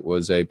kind. It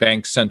was a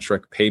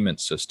bank-centric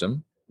payment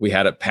system. We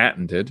had it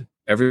patented.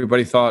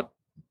 Everybody thought,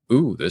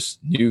 ooh, this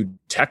new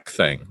tech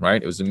thing,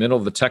 right? It was the middle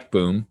of the tech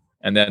boom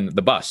and then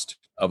the bust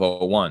of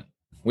 01.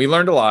 We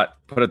learned a lot,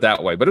 put it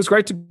that way. But it was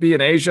great to be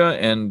in Asia,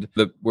 and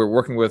we're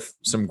working with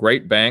some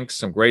great banks,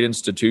 some great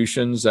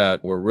institutions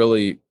that were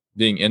really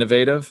being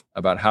innovative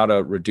about how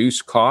to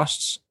reduce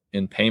costs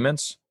in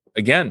payments.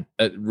 Again,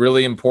 a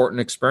really important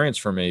experience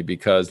for me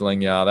because,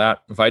 Lingya,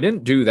 that if I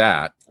didn't do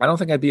that, I don't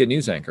think I'd be a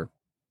news anchor.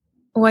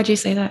 Why'd you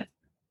say that?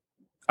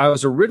 I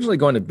was originally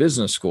going to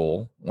business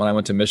school when I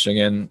went to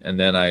Michigan, and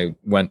then I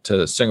went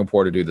to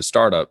Singapore to do the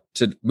startup,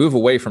 to move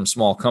away from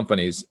small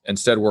companies,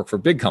 instead work for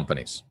big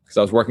companies. Because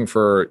I was working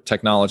for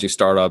technology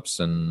startups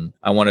and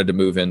I wanted to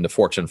move into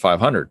Fortune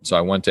 500. So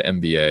I went to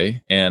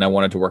MBA and I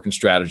wanted to work in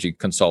strategy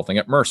consulting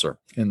at Mercer.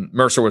 And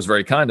Mercer was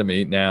very kind to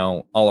me,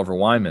 now Oliver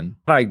Wyman.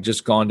 Had I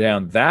just gone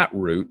down that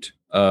route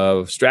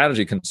of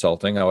strategy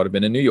consulting, I would have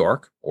been in New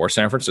York or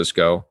San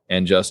Francisco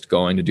and just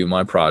going to do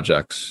my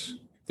projects.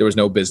 There was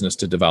no business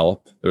to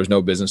develop. There was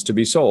no business to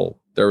be sold.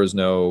 There was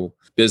no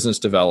business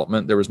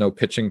development. There was no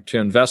pitching to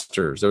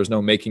investors. There was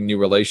no making new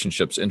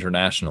relationships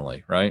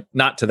internationally, right?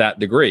 Not to that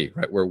degree,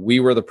 right? Where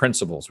we were the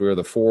principals. We were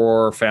the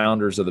 4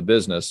 founders of the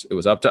business. It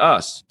was up to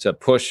us to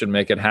push and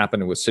make it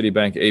happen with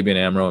Citibank, ABN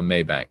AMRO, and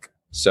Maybank.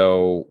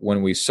 So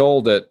when we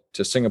sold it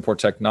to Singapore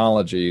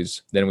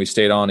Technologies, then we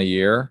stayed on a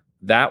year.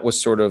 That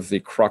was sort of the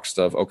crux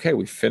of, okay,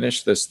 we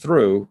finished this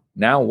through.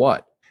 Now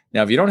what?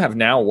 Now, if you don't have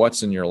now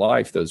what's in your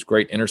life, those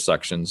great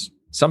intersections,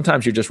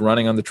 sometimes you're just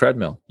running on the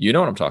treadmill. You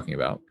know what I'm talking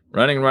about.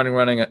 Running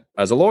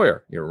as a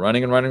lawyer. You're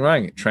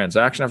running,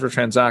 transaction after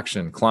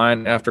transaction,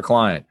 client after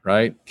client,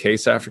 right?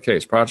 Case after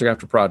case, project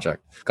after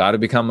project. Got to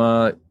become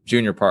a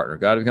junior partner,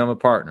 got to become a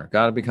partner,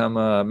 got to become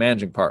a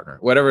managing partner,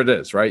 whatever it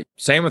is, right?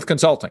 Same with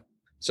consulting.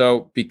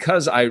 So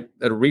because I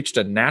had reached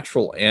a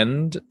natural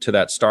end to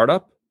that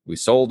startup, we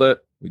sold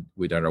it.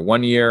 We did our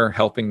 1 year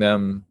helping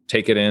them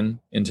take it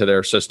into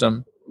their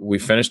system. We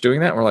finished doing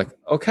that. And we're like,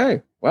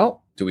 okay,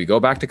 well, do we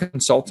go back to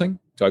consulting?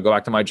 Do I go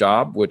back to my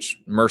job, which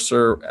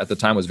Mercer at the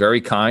time was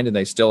very kind and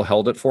they still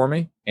held it for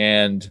me.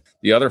 And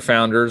the other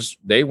founders,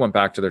 they went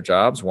back to their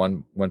jobs.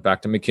 One went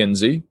back to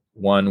McKinsey.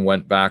 One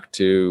went back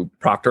to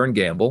Procter &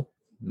 Gamble.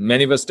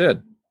 Many of us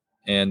did.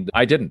 And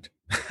I didn't.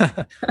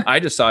 I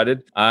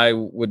decided I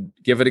would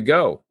give it a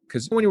go.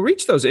 Because when you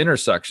reach those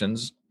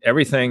intersections,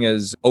 everything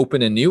is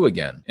open and new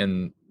again.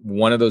 And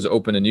one of those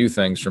open and new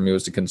things for me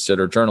was to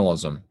consider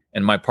journalism.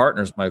 And my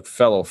partners, my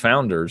fellow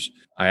founders,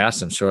 I asked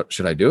them,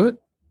 should I do it?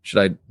 Should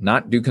I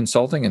not do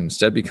consulting and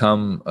instead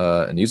become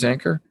a news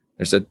anchor?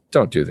 They said,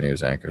 don't do the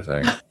news anchor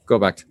thing. Go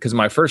back to, because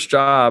my first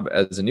job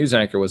as a news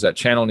anchor was at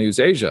Channel News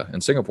Asia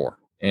in Singapore.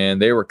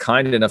 And they were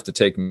kind enough to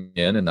take me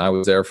in. And I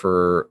was there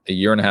for a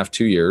year and a half,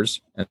 2 years.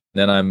 And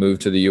then I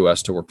moved to the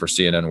US to work for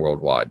CNN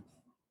Worldwide.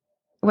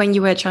 When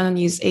you were at Channel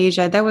News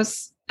Asia, that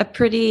was a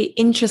pretty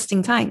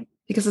interesting time.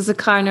 because the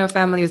Sukarno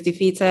family was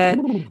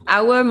defeated.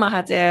 Our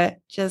Mahathir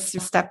just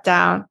stepped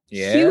down.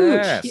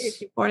 Yes.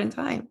 Huge, important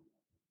time.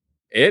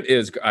 It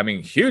is, I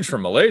mean, huge for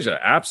Malaysia.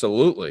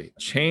 Absolutely.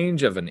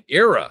 Change of an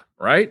era,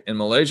 right? In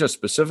Malaysia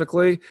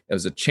specifically, it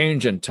was a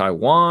change in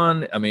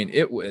Taiwan. I mean,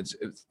 it was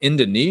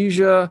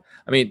Indonesia.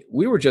 I mean,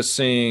 we were just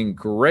seeing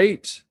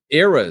great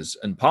eras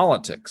in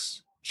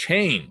politics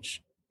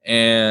change.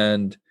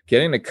 And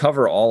getting to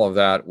cover all of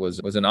that was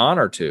an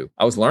honor too.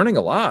 I was learning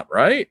a lot,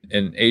 right?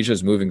 And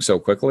Asia's moving so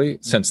quickly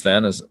since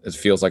then, as it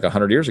feels like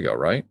 100 years ago,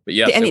 right? But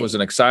yes, it was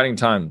an exciting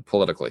time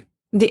politically.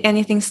 Did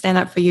anything stand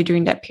out for you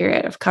during that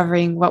period of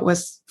covering what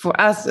was, for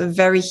us, a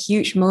very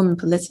huge moment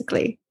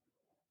politically?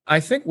 I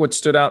think what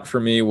stood out for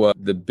me was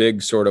the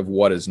big sort of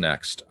what is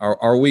next.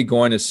 Are we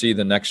going to see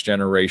the next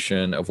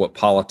generation of what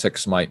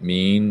politics might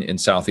mean in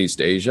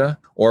Southeast Asia?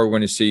 Or are we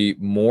going to see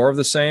more of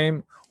the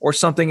same or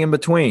something in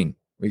between?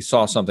 We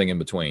saw something in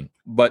between.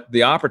 But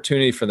the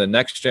opportunity for the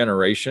next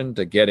generation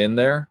to get in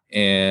there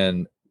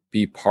and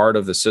be part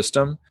of the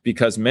system,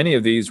 because many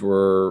of these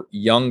were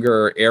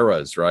younger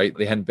eras, right?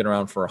 They hadn't been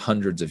around for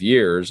hundreds of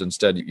years.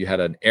 Instead, you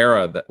had an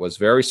era that was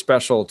very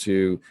special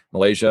to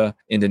Malaysia,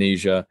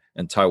 Indonesia,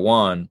 and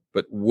Taiwan.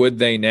 But would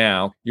they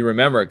now? You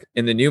remember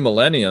in the new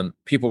millennium,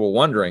 people were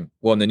wondering,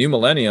 well, in the new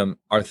millennium,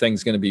 are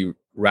things going to be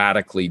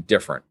radically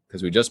different?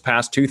 Because we just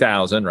passed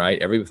 2000,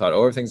 right? Everybody thought,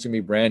 oh, everything's going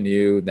to be brand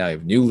new. Now you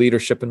have new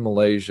leadership in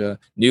Malaysia,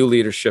 new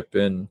leadership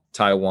in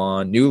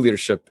Taiwan, new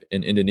leadership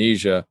in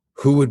Indonesia.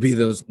 Who would be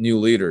those new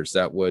leaders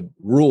that would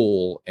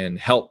rule and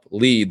help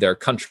lead their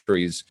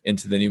countries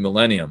into the new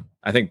millennium?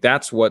 I think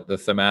that's what the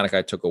thematic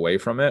I took away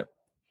from it.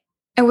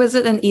 And was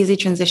it an easy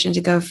transition to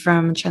go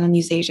from Channel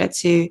News Asia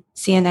to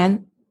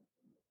CNN?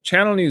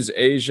 Channel News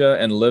Asia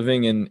and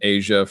living in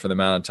Asia for the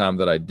amount of time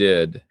that I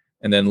did,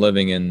 and then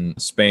living in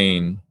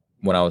Spain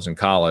when I was in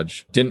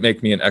college, didn't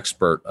make me an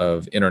expert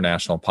of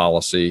international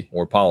policy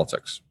or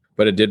politics.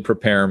 But it did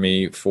prepare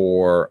me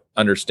for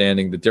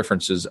understanding the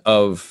differences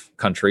of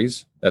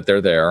countries, that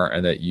they're there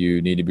and that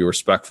you need to be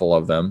respectful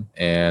of them.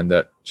 And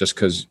that just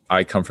because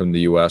I come from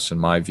the US and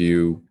my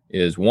view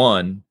is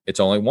one, it's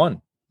only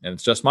one. And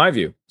it's just my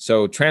view.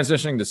 So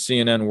transitioning to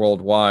CNN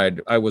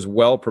Worldwide, I was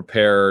well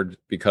prepared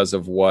because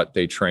of what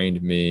they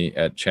trained me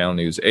at Channel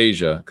News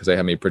Asia, because they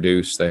had me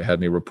produce, they had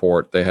me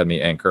report, they had me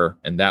anchor,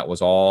 and that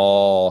was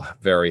all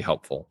very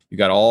helpful. You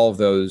got all of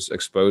those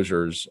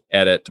exposures,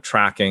 edit,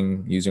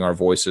 tracking, using our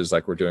voices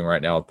like we're doing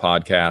right now with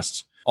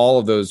podcasts. All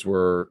of those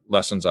were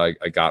lessons I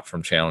got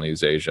from Channel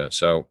News Asia.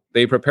 So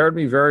they prepared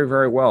me very,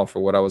 very well for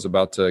what I was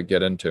about to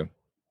get into.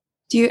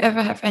 Do you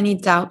ever have any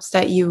doubts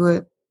that you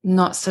would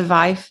not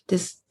survive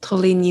this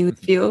totally new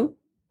field?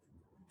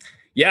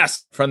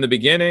 Yes. From the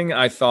beginning,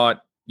 I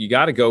thought you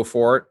got to go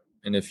for it.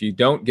 And if you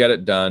don't get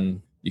it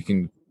done, you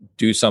can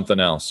do something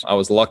else. I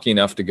was lucky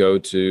enough to go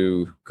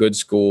to good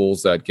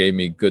schools that gave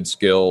me good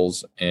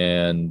skills.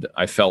 And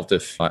I felt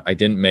if I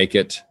didn't make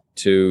it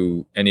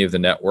to any of the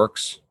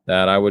networks,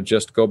 that I would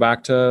just go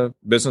back to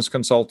business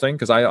consulting,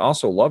 because I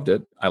also loved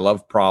it. I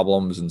love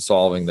problems and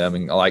solving them.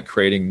 And I like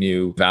creating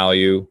new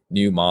value,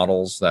 new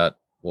models that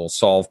will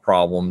solve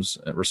problems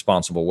in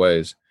responsible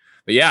ways.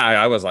 But yeah,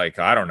 I was like,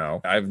 I don't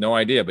know. I have no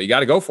idea, but you got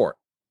to go for it.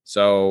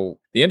 So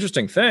the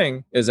interesting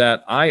thing is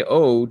that I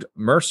owed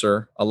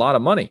Mercer a lot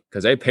of money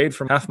because they paid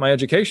for half my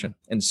education.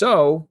 And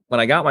so when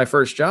I got my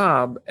first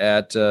job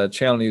at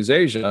Channel News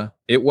Asia,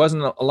 it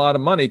wasn't a lot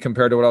of money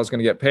compared to what I was going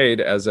to get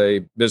paid as a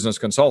business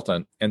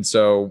consultant. And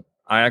so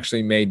I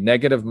actually made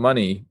negative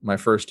money my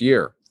first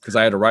year because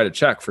I had to write a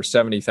check for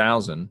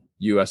 70,000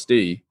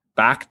 USD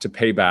back to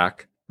pay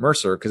back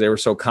Mercer because they were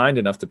so kind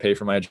enough to pay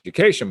for my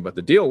education. But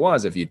the deal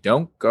was, if you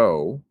don't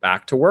go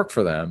back to work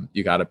for them,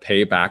 you got to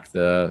pay back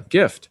the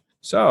gift.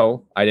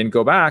 So I didn't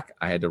go back.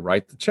 I had to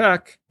write the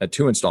check at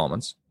 2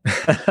 installments.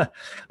 I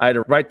had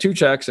to write 2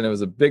 checks, and it was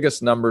the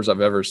biggest numbers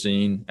I've ever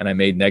seen. And I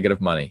made negative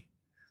money.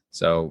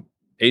 So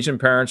Asian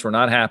parents were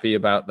not happy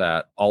about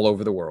that all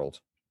over the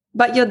world.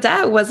 But your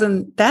dad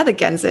wasn't that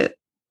against it.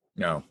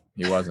 No,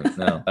 he wasn't.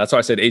 No, that's why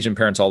I said Asian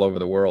parents all over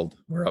the world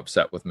were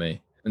upset with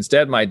me.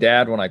 Instead, my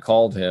dad, when I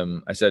called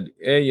him, I said,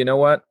 hey, you know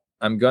what?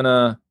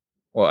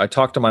 I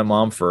talked to my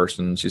mom first,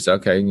 and she said,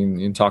 okay, you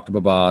can talk to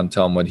Baba and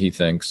tell him what he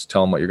thinks,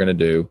 tell him what you're going to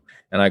do.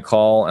 And I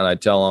call and I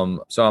tell him,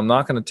 so I'm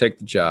not going to take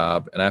the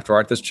job, and I have to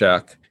write this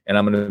check, and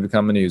I'm going to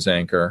become a news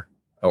anchor,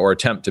 or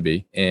attempt to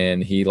be.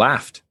 And he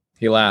laughed.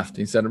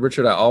 He said,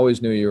 Richard, I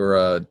always knew you were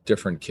a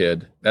different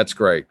kid. That's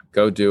great.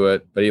 Go do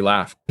it. But he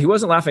laughed. He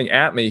wasn't laughing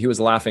at me. He was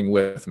laughing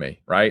with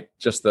me, right?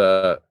 Just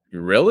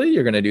really?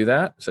 You're going to do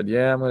that? I said,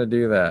 yeah, I'm going to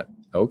do that.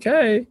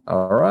 Okay.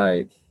 All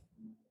right.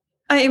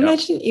 I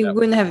imagine it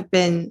wouldn't have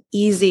been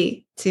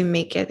easy to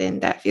make it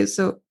in that field.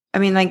 So, I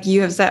mean, like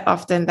you have said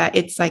often that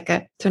it's like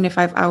a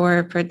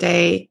 25-hour per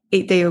day,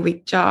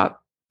 8-day-a-week job.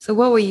 So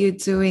what were you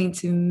doing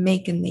to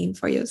make a name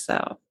for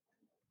yourself?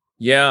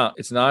 Yeah,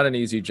 it's not an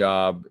easy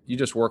job. You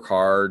just work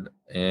hard,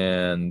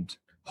 and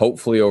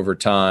hopefully over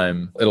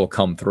time, it'll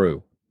come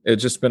through.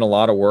 It's just been a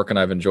lot of work, and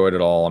I've enjoyed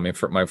it all. I mean,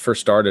 when I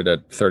first started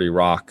at 30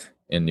 Rock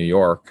in New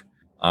York,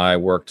 I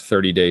worked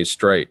 30 days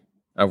straight.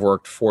 I've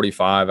worked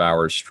 45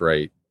 hours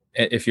straight.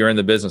 If you're in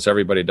the business,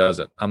 everybody does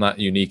it. I'm not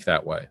unique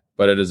that way,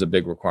 but it is a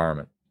big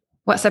requirement.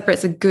 What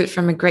separates a good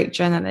from a great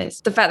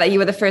journalist? The fact that you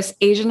were the first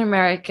Asian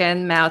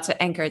American male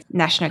to anchor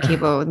national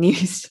cable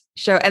news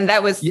show. And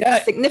that was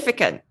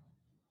significant.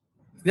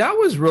 That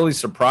was really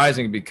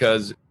surprising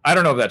because I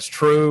don't know if that's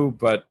true,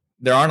 but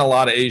there aren't a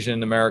lot of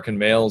Asian American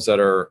males that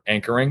are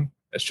anchoring.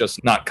 It's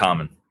just not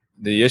common.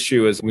 The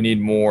issue is we need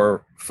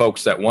more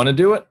folks that want to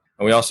do it.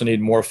 And we also need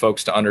more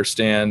folks to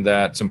understand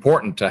that it's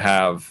important to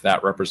have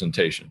that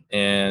representation.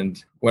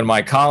 And when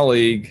my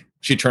colleague,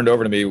 she turned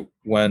over to me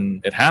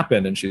when it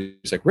happened and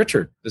she's like,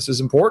 Richard, this is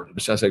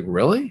important. I was like,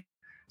 really?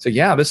 So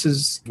yeah, this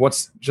is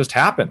what's just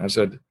happened. I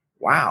said,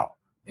 wow.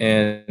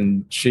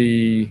 And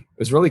she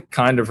was really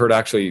kind of her to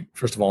actually,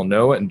 first of all,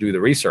 know it and do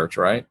the research,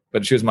 right?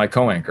 But she was my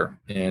co-anchor.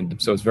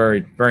 And so it's very,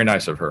 very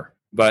nice of her.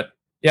 But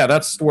yeah,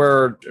 that's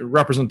where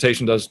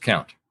representation does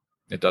count.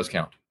 It does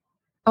count.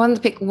 I want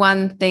to pick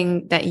one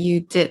thing that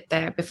you did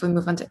there before we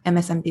move on to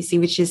MSNBC,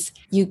 which is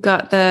you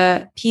got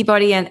the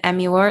Peabody and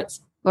Emmy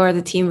Awards for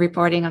the team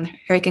reporting on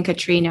Hurricane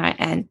Katrina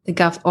and the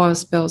Gulf oil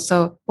spill.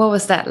 So what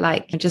was that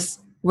like,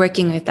 just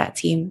working with that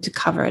team to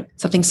cover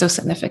something so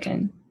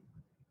significant?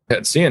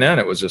 At CNN,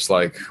 it was just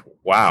like,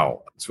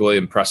 wow, it's really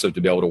impressive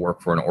to be able to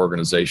work for an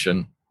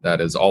organization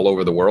that is all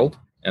over the world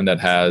and that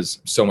has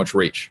so much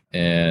reach.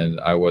 And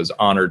I was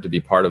honored to be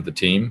part of the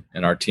team.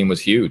 And our team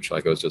was huge.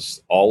 Like it was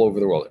just all over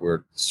the world. We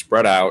were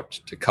spread out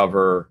to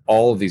cover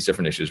all of these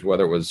different issues,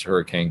 whether it was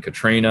Hurricane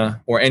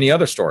Katrina or any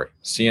other story.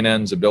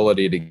 CNN's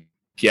ability to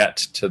get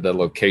to the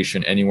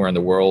location anywhere in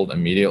the world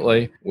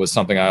immediately was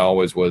something I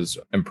always was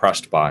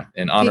impressed by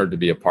and honored to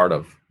be a part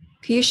of.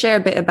 Can you share a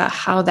bit about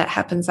how that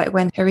happens? Like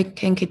when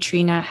Hurricane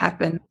Katrina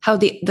happened, how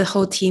the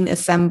whole team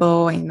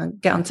assemble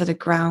and get onto the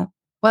ground?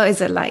 What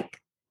is it like?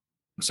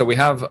 So we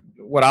have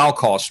what I'll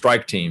call a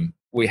strike team.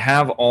 We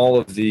have all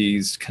of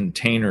these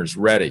containers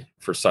ready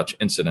for such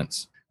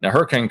incidents. Now,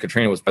 Hurricane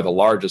Katrina was by the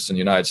largest in the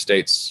United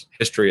States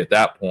history at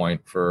that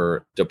point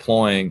for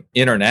deploying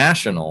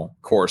international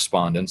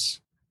correspondents,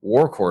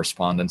 war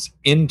correspondents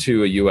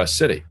into a U.S.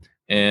 city.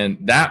 And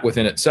that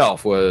within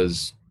itself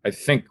was, I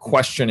think,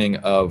 questioning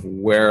of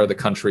where the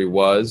country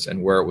was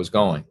and where it was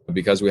going,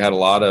 because we had a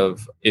lot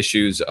of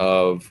issues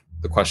of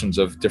the questions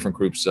of different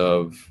groups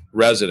of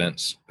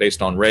residents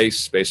based on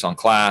race, based on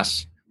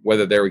class,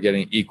 whether they were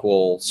getting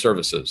equal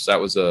services. That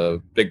was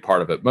a big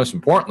part of it. Most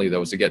importantly,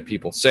 though, was to get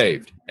people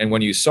saved. And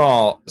when you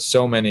saw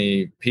so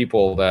many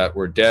people that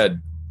were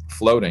dead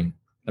floating,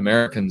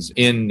 Americans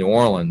in New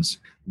Orleans,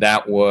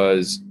 that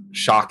was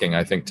shocking,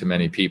 I think, to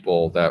many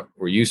people that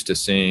were used to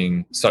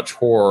seeing such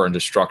horror and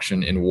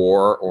destruction in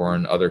war or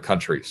in other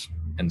countries.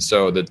 And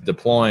so the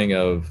deploying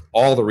of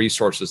all the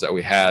resources that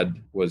we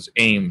had was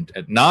aimed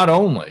at not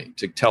only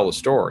to tell the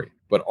story,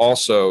 but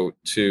also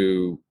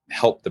to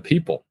help the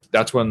people.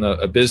 That's when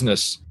a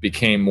business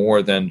became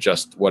more than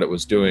just what it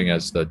was doing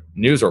as the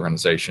news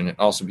organization. It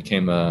also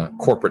became a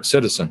corporate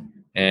citizen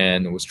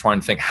and was trying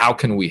to think, how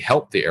can we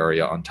help the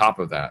area on top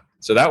of that?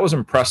 So that was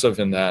impressive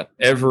in that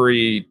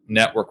every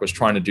network was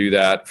trying to do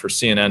that. For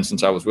CNN,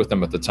 since I was with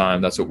them at the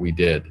time, that's what we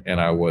did.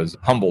 And I was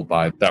humbled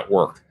by that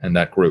work and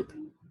that group.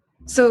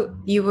 So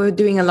you were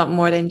doing a lot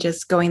more than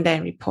just going there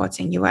and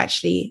reporting. You were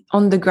actually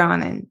on the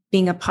ground and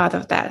being a part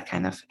of that,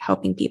 kind of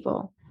helping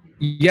people.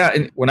 Yeah.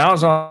 And when I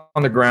was on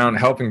the ground,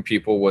 helping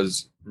people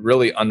was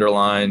really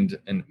underlined,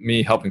 and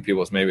me helping people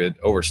was maybe an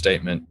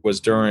overstatement, was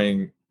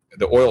during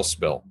the oil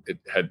spill. It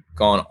had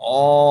gone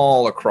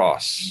all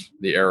across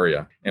the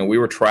area, and we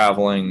were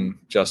traveling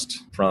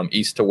just from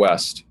east to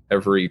west,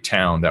 every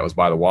town that was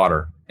by the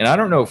water. And I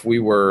don't know if we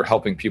were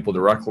helping people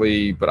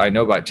directly, but I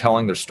know by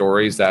telling their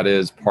stories, that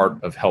is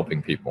part of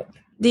helping people.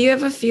 Do you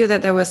ever feel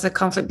that there was a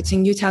conflict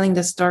between you telling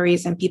the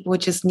stories and people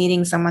just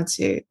needing someone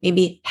to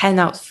maybe hand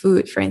out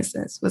food, for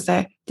instance? Was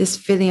there this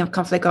feeling of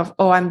conflict of,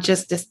 oh, I'm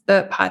just this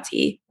third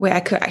party where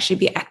I could actually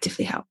be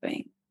actively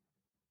helping?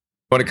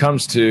 When it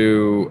comes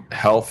to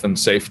health and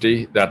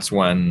safety, that's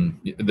when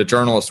the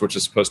journalist, which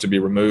is supposed to be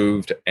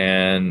removed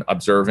and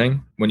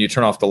observing, when you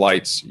turn off the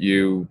lights,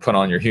 you put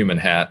on your human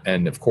hat.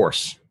 And of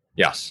course,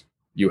 yes,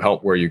 you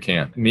help where you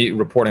can. Me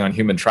reporting on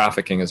human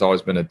trafficking has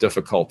always been a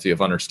difficulty of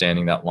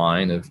understanding that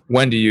line of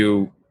when do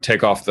you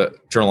take off the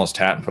journalist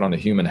hat and put on the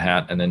human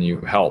hat and then you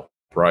help,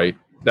 right?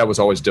 That was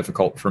always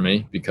difficult for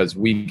me because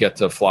we get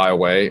to fly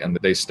away and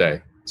they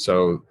stay.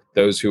 So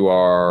those who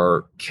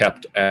are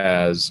kept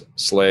as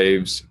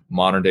slaves,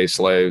 modern day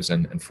slaves,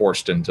 and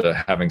forced into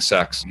having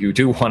sex, you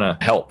do want to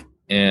help.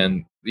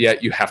 And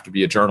yet you have to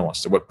be a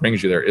journalist. So what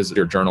brings you there is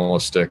your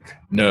journalistic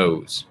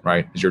nose,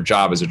 right? Is your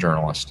job as a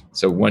journalist.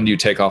 So when do you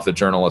take off the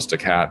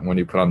journalistic hat and when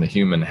do you put on the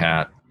human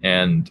hat?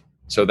 And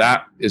so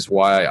that is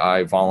why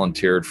I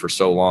volunteered for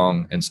so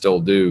long and still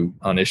do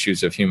on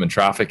issues of human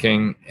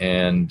trafficking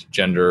and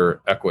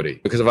gender equity.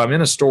 Because if I'm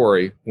in a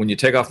story, when you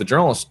take off the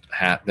journalist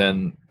hat,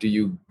 then do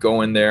you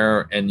go in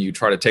there and you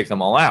try to take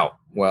them all out?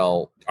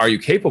 Well, are you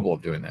capable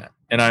of doing that?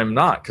 And I'm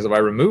not, because if I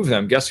remove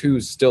them, guess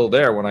who's still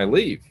there when I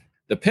leave?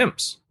 The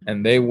pimps.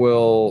 And they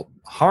will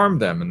harm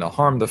them and they'll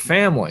harm the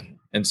family.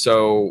 And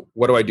so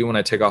what do I do when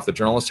I take off the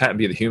journalist hat and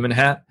be the human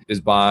hat? Is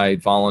by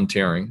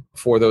volunteering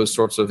for those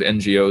sorts of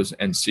NGOs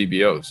and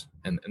CBOs.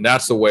 And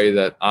that's the way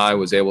that I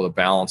was able to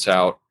balance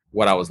out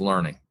what I was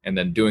learning and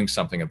then doing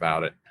something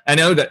about it. I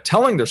know that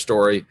telling their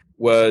story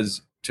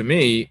was, to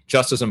me,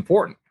 just as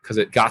important because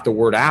it got the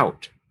word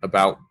out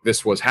about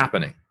this was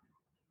happening.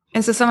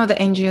 And so some of the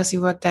NGOs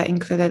you worked at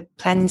included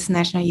Plan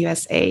International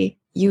USA.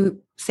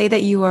 You say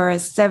that you are a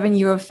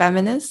 7-year-old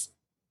feminist.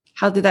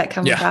 How did that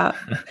come about?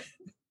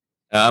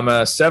 I'm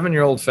a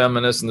 7-year-old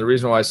feminist. And the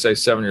reason why I say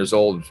 7 years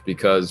old is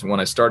because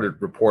when I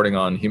started reporting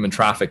on human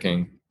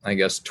trafficking, I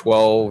guess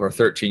 12 or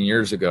 13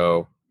 years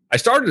ago, I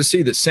started to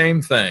see the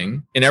same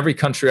thing in every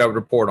country I would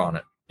report on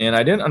it. And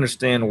I didn't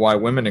understand why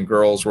women and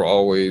girls were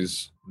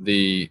always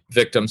the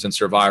victims and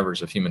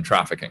survivors of human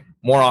trafficking,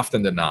 more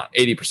often than not,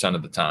 80%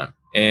 of the time.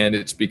 And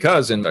it's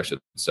because, in, I should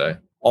say,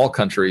 all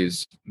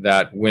countries,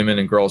 that women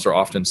and girls are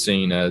often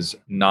seen as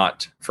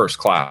not first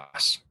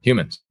class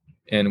humans.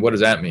 And what does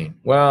that mean?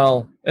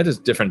 Well, it is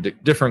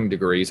differing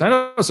degrees. I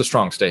know it's a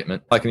strong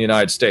statement. Like in the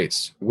United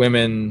States,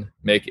 women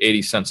make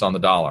 80 cents on the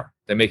dollar.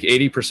 They make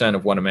 80%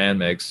 of what a man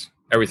makes,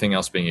 everything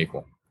else being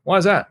equal. Why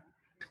is that?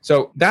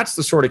 So that's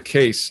the sort of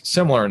case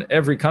similar in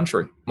every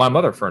country. My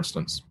mother, for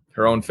instance,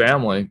 her own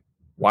family,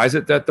 why is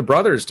it that the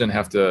brothers didn't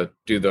have to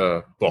do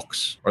the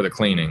books or the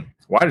cleaning?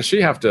 Why did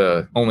she have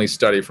to only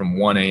study from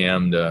 1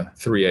 a.m. to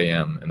 3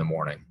 a.m. in the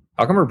morning?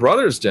 How come her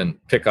brothers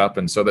didn't pick up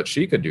and so that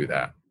she could do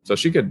that? So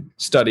she could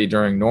study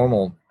during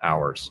normal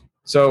hours.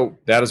 So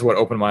that is what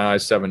opened my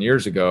eyes 7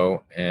 years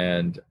ago.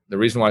 And the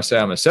reason why I say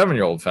I'm a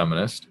 7-year-old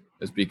feminist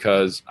is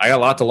because I got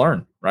a lot to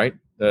learn, right?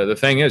 The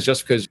thing is,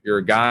 just because you're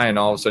a guy and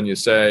all of a sudden you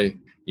say,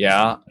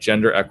 yeah,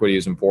 gender equity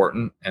is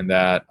important and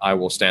that I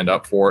will stand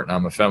up for it and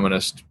I'm a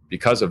feminist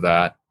because of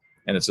that.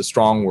 And it's a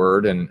strong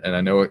word and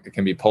I know it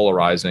can be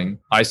polarizing.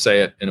 I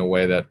say it in a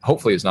way that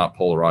hopefully is not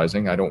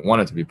polarizing. I don't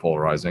want it to be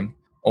polarizing,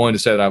 only to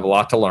say that I have a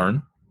lot to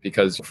learn.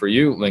 Because for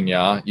you,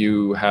 Lingya,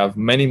 you have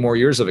many more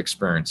years of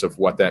experience of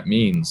what that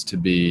means to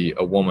be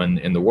a woman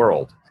in the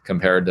world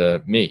compared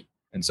to me.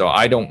 And so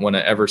I don't want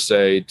to ever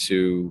say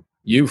to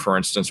you, for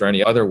instance, or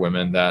any other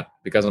women that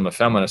because I'm a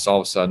feminist, all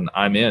of a sudden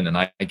I'm in and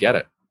I get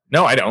it.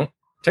 No, I don't.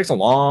 It takes a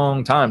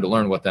long time to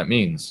learn what that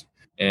means.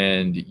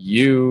 And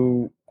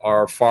you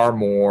are far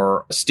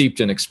more steeped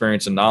in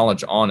experience and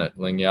knowledge on it,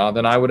 Lingya,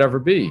 than I would ever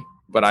be.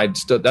 But I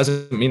still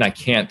doesn't mean I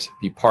can't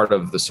be part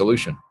of the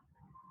solution.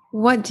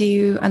 What do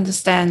you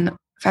understand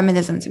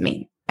feminism to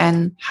mean?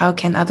 And how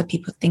can other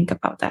people think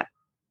about that?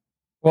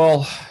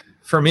 Well,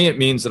 for me, it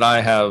means that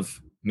I have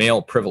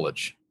male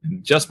privilege.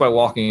 Just by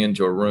walking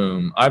into a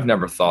room, I've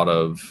never thought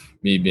of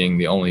me being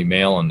the only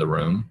male in the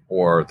room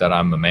or that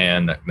I'm a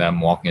man, that I'm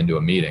walking into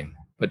a meeting.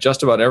 But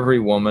just about every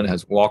woman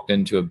has walked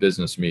into a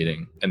business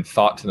meeting and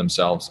thought to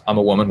themselves, I'm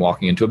a woman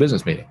walking into a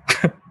business meeting.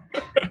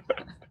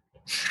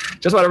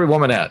 Just about every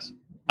woman has.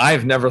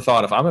 I've never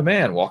thought if I'm a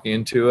man walking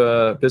into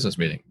a business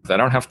meeting, I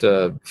don't have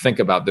to think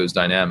about those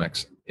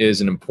dynamics is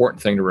an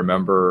important thing to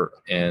remember.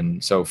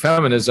 And so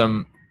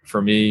feminism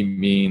for me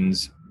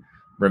means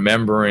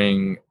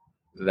remembering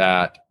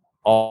that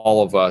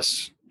all of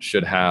us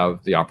should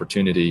have the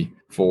opportunity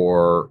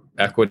for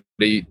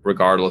equity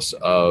regardless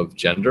of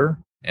gender.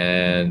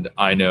 And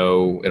I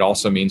know it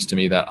also means to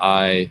me that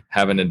I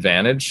have an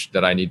advantage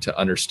that I need to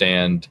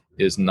understand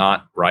is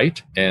not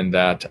right and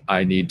that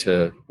I need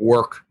to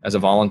work as a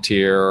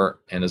volunteer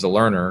and as a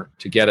learner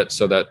to get it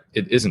so that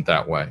it isn't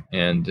that way.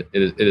 And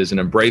it is an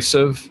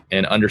embracive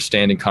and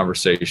understanding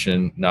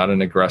conversation, not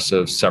an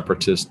aggressive,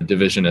 separatist,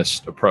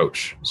 divisionist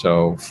approach.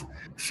 So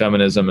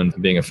feminism and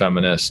being a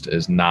feminist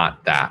is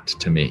not that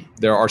to me.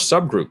 There are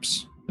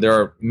subgroups. There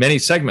are many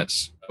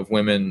segments of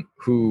women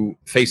who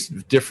face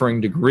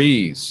differing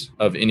degrees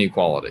of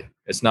inequality.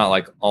 It's not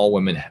like all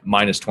women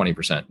minus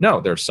 20%.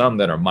 No, there are some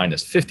that are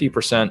minus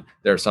 50%.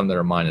 There are some that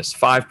are minus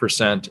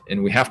 5%.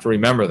 And we have to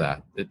remember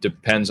that. It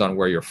depends on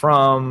where you're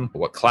from,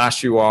 what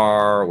class you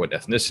are, what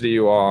ethnicity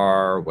you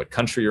are, what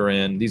country you're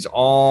in. These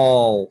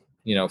all,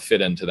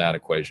 fit into that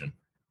equation.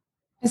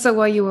 And so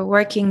while you were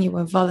working, you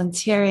were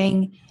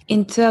volunteering.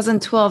 In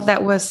 2012,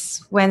 that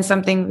was when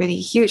something really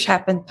huge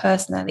happened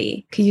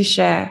personally. Could you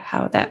share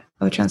how that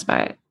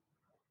transpired?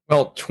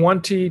 Well,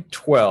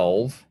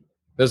 2012,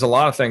 there's a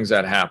lot of things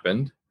that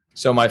happened.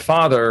 So my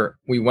father,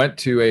 we went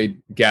to a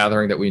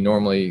gathering that we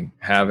normally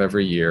have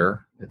every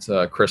year. It's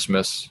a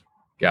Christmas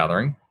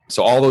gathering.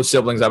 So all those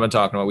siblings I've been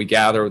talking about, we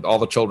gather, all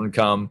the children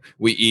come,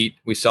 we eat,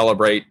 we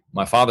celebrate.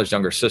 My father's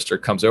younger sister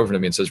comes over to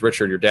me and says,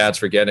 Richard, your dad's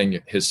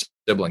forgetting his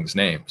siblings'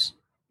 names.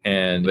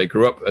 And they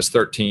grew up as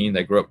 13.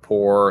 They grew up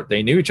poor.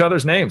 They knew each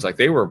other's names like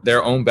they were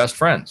their own best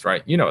friends,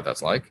 right? You know what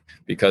that's like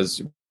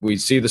because we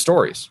see the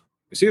stories.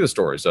 We see the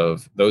stories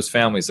of those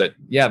families that,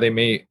 they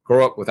may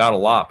grow up without a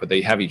lot, but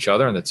they have each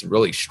other and that's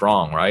really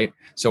strong, right?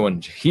 So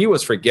when he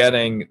was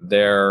forgetting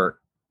their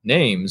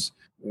names,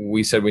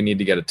 we said we need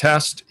to get a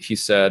test. He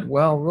said,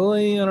 well,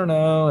 really, I don't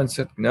know. And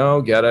said,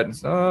 no, get it. And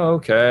said, oh,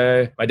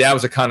 okay. My dad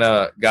was the kind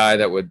of guy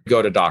that would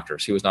go to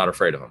doctors. He was not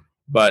afraid of them.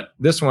 But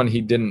this one, he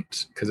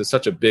didn't, because it's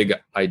such a big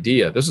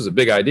idea. This was a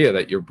big idea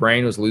that your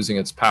brain was losing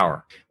its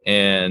power.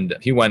 And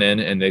he went in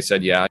and they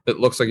said, yeah, it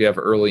looks like you have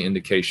early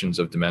indications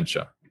of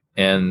dementia.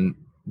 And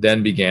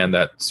then began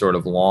that sort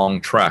of long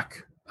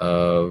trek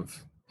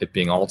of it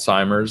being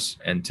Alzheimer's.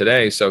 And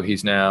today, so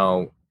he's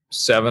now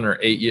 7 or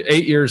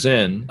 8 years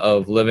in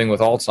of living with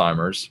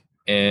Alzheimer's.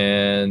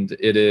 And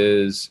it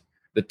is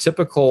the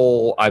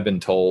typical, I've been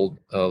told,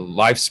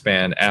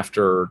 lifespan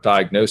after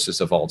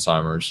diagnosis of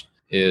Alzheimer's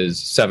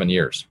is 7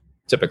 years,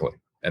 typically.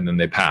 And then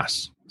they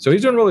pass. So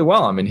he's doing really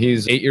well. I mean,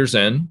 he's 8 years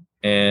in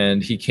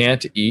and he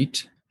can't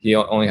eat. He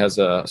only has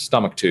a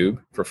stomach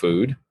tube for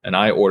food. And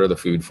I order the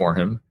food for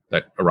him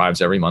that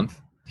arrives every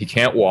month. He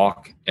can't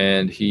walk,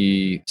 and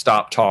he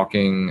stopped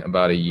talking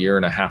about a year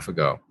and a half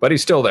ago. But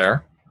he's still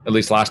there. At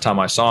least last time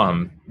I saw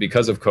him.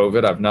 Because of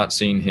COVID, I've not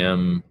seen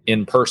him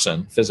in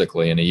person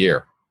physically in a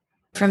year.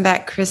 From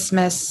that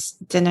Christmas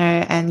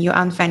dinner and your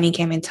Aunt Fanny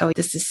came and told you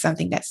this is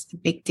something that's a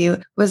big deal.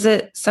 Was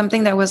it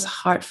something that was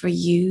hard for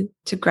you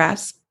to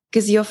grasp?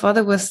 Because your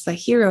father was the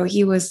hero.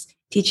 He was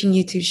teaching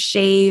you to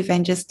shave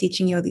and just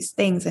teaching you all these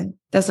things. And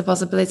there's a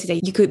possibility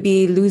that you could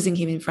be losing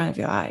him in front of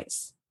your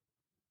eyes.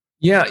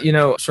 Yeah,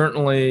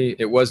 certainly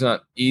it was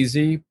not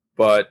easy,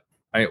 but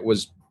it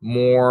was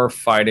more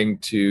fighting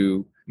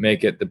to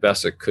make it the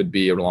best it could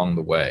be along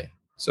the way.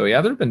 So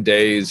yeah, there have been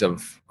days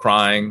of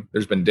crying.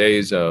 There's been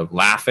days of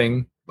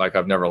laughing like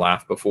I've never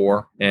laughed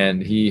before.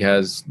 And he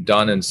has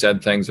done and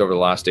said things over the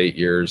last 8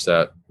 years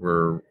that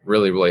were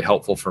really, really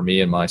helpful for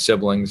me and my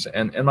siblings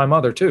and my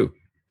mother too.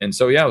 And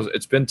so, yeah,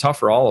 it's been tough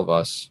for all of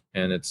us,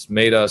 and it's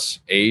made us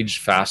age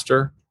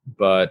faster,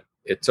 but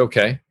it's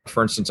okay.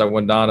 For instance, I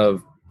would not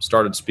have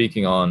started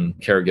speaking on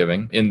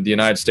caregiving. In the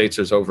United States,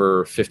 there's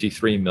over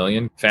 53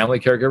 million family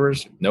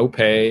caregivers, no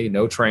pay,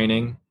 no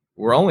training.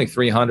 We're only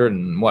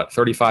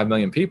 35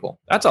 million people.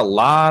 That's a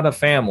lot of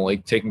family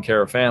taking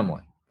care of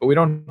family, but we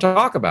don't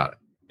talk about it.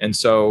 And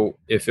so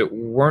if it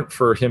weren't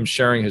for him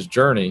sharing his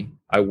journey,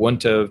 I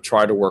wouldn't have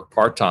tried to work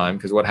part-time,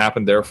 because what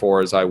happened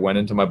therefore is I went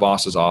into my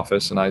boss's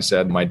office and I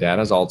said, my dad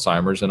has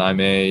Alzheimer's and I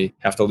may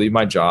have to leave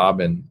my job.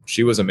 And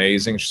she was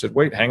amazing. She said,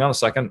 wait, hang on a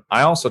second.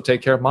 I also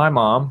take care of my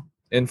mom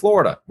in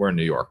Florida. We're in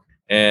New York.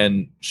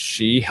 And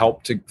she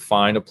helped to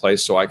find a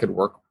place so I could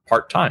work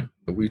part-time.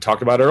 We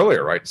talked about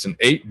earlier, right? It's an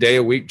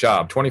 8-day-a-week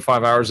job,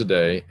 25 hours a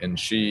day. And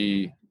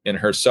she, in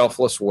her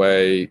selfless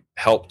way,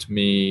 helped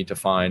me to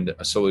find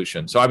a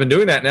solution. So I've been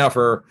doing that now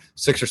for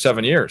 6 or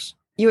 7 years.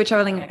 You were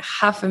traveling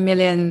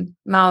 500,000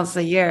 miles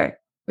a year,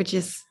 which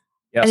is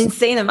Yes. an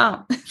insane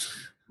amount.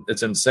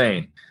 It's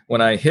insane.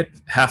 When I hit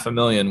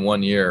 500,000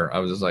 one year, I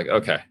was just like,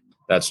 okay,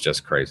 that's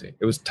just crazy.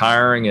 It was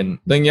tiring. And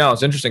then, yeah, it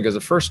was interesting because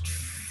the first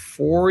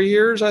 4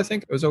 years, I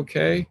think it was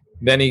okay.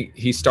 Then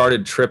he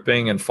started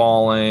tripping and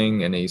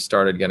falling, and he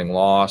started getting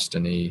lost,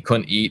 and he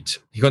couldn't eat.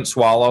 He couldn't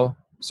swallow.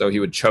 So he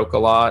would choke a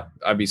lot.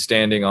 I'd be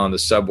standing on the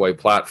subway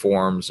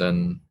platforms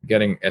and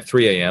getting at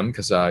 3 a.m.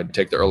 because I'd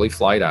take the early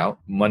flight out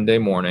Monday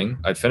morning.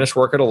 I'd finish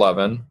work at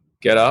 11,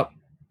 get up,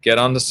 get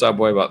on the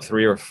subway about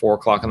 3 or 4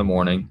 o'clock in the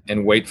morning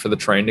and wait for the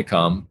train to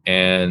come.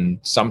 And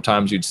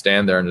sometimes you'd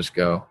stand there and just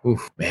go,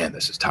 oof, man,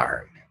 this is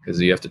tiring, because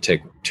you have to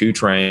take 2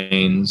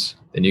 trains.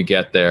 Then you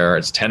get there.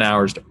 It's 10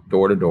 hours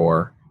door to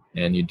door.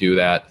 And you do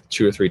that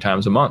 2 or 3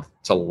 times a month.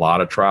 It's a lot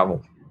of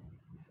travel.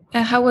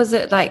 And how was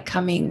it like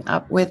coming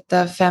up with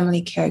the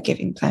family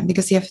caregiving plan?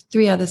 Because you have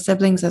 3 other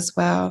siblings as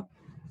well.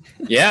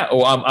 Yeah,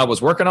 well, I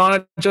was working on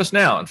it just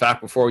now. In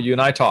fact, before you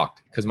and I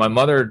talked, because my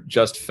mother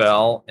just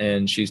fell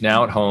and she's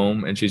now at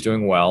home and she's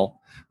doing well.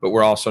 But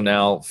we're also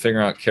now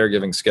figuring out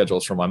caregiving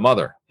schedules for my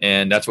mother.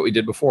 And that's what we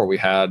did before. We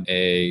had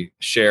a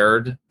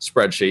shared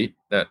spreadsheet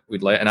that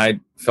we'd lay, and I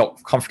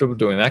felt comfortable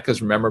doing that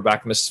because remember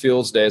back in Mrs.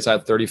 Fields' days, I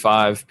had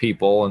 35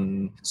 people.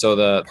 And so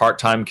the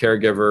part-time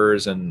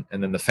caregivers and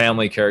then the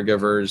family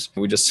caregivers,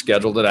 we just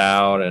scheduled it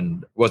out,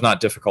 and it was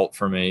not difficult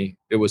for me.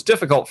 It was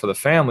difficult for the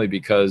family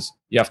because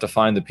you have to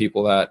find the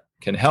people that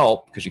can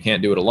help because you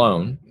can't do it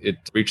alone. It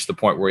reached the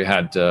point where we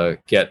had to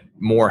get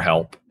more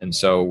help. And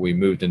so we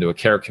moved into a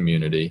care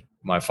community.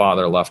 My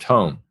father left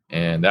home,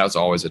 and that was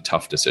always a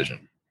tough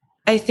decision.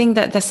 I think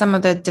that there's some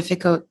of the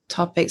difficult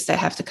topics that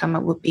have to come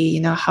up would be,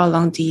 how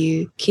long do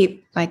you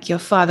keep like your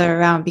father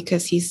around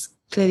because he's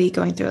clearly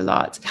going through a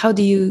lot? How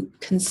do you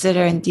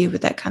consider and deal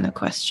with that kind of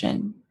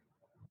question?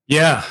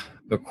 Yeah.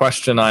 The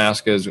question I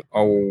ask is,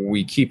 are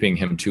we keeping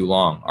him too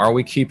long? Are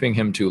we keeping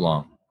him too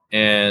long?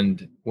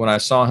 And when I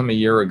saw him a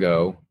year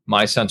ago,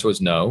 my sense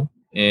was no.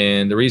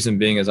 And the reason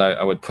being is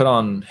I would put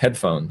on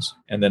headphones,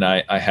 and then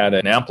I had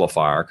an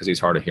amplifier because he's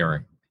hard of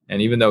hearing.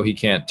 And even though he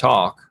can't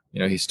talk,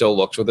 he still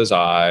looks with his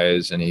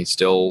eyes and he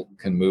still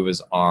can move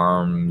his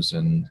arms.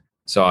 And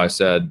so I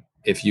said,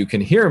 if you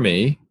can hear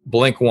me,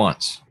 blink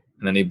once.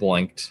 And then he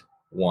blinked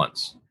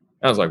once.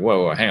 I was like,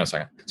 whoa, hang on a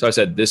second. So I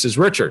said, this is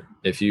Richard.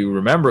 If you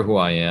remember who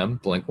I am,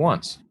 blink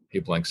once. He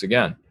blinks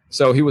again.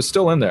 So he was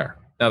still in there.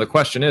 Now, the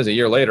question is, a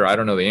year later, I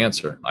don't know the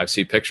answer. I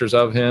see pictures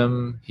of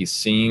him. He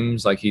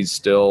seems like he's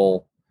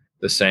still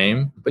the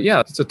same. But yeah,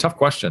 it's a tough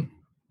question.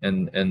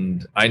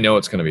 And I know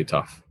it's going to be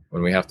tough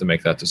when we have to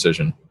make that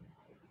decision.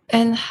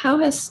 And how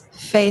has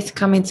faith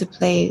come into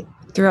play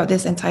throughout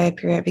this entire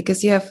period?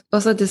 Because you have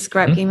also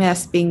described him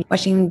as being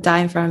watching him die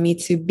in front of me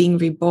to being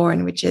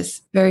reborn, which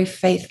is very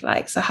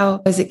faith-like. So how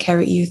does it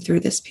carry you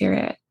through this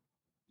period?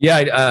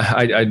 Yeah,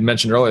 I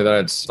mentioned earlier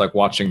that it's like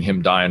watching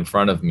him die in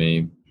front of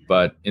me.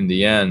 But in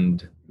the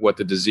end, what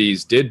the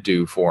disease did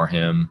do for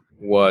him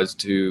was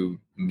to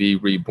be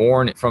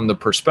reborn from the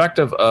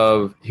perspective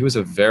of he was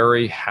a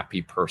very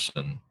happy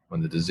person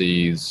when the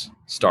disease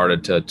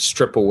started to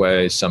strip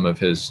away some of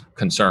his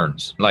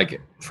concerns. Like,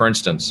 for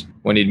instance,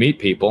 when he'd meet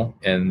people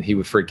and he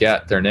would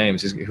forget their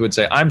names, he would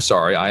say, "I'm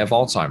sorry, I have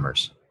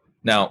Alzheimer's."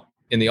 Now,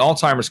 in the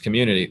Alzheimer's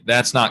community,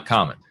 that's not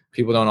common.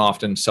 People don't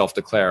often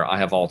self-declare, "I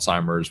have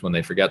Alzheimer's," when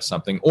they forget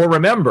something, or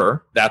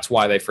remember that's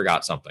why they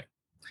forgot something.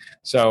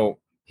 So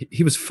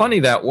he was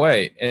funny that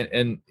way.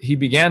 And he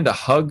began to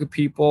hug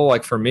people.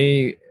 Like for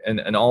me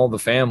and all the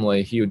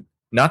family, he would,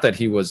 not that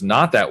he was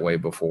not that way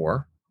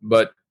before,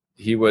 but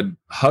he would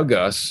hug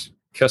us,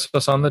 kiss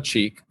us on the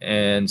cheek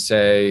and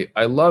say,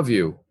 "I love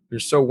you. You're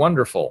so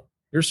wonderful.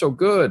 You're so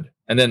good."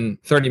 And then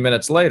 30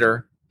 minutes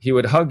later, he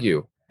would hug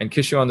you and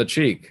kiss you on the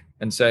cheek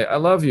and say, "I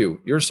love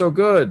you. You're so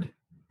good.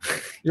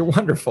 You're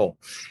wonderful."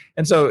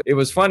 And so it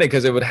was funny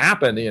because it would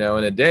happen, in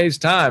a day's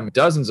time,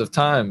 dozens of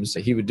times.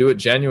 He would do it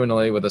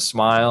genuinely with a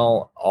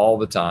smile all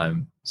the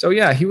time. So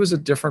yeah, he was a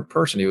different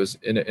person. He was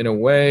in a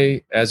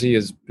way, as he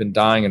has been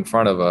dying in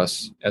front of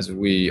us, as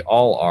we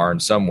all are in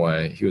some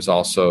way, he was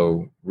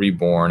also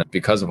reborn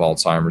because of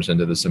Alzheimer's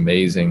into this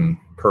amazing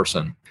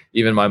person.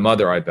 Even my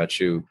mother, I bet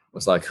you,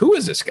 was like, "Who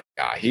is this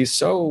guy? He's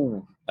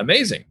so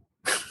amazing.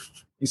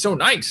 He's so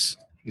nice.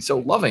 He's so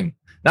loving."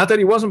 Not that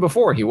he wasn't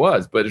before, he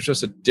was, but it's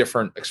just a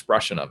different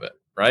expression of it,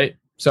 right?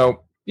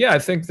 So yeah, I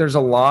think there's a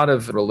lot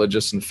of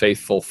religious and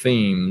faithful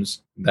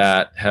themes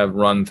that have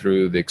run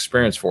through the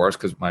experience for us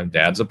because my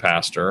dad's a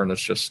pastor and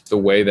it's just the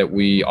way that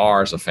we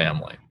are as a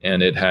family.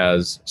 And it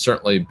has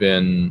certainly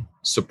been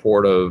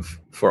supportive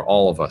for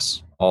all of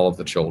us, all of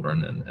the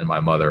children and my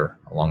mother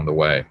along the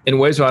way in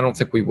ways that I don't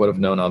think we would have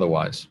known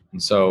otherwise.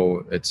 And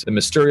so it's the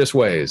mysterious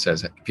ways,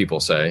 as people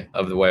say,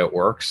 of the way it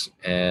works.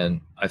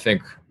 And I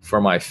think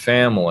for my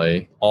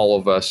family, all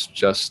of us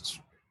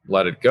just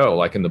let it go.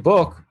 Like in the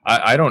book,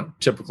 I don't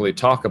typically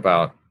talk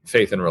about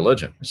faith and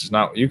religion. This is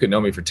not, you could know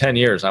me for 10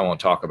 years, I won't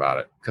talk about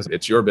it because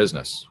it's your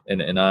business.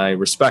 And I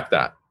respect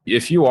that.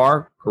 If you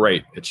are,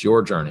 great, it's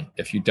your journey.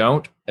 If you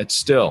don't,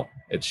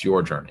 it's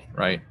your journey,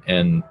 right?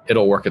 And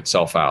it'll work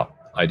itself out,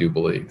 I do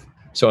believe.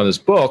 So in this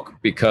book,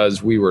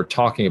 because we were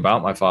talking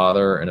about my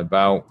father and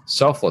about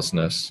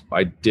selflessness,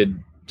 I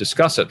did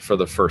discuss it for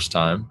the first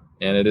time.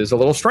 And it is a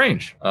little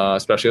strange,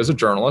 especially as a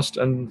journalist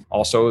and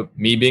also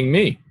me being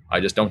me. I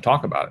just don't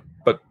talk about it.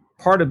 But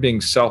part of being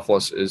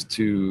selfless is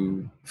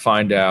to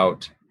find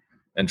out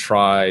and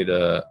try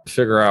to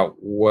figure out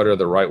what are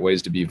the right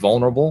ways to be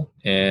vulnerable.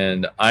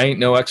 And I ain't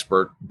no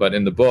expert, but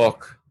in the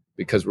book,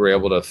 because we're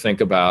able to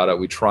think about it,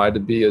 we try to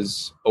be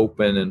as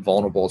open and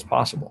vulnerable as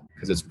possible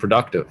because it's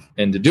productive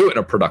and to do it in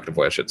a productive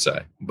way, I should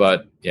say.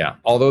 But yeah,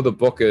 although the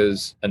book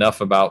is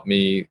enough about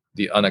me,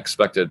 the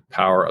unexpected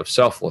power of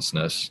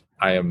selflessness,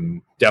 I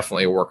am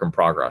definitely a work in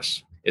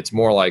progress. It's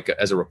more like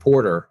as a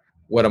reporter,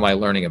 what am I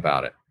learning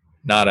about it?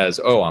 Not as,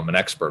 oh, I'm an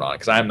expert on it,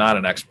 because I'm not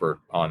an expert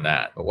on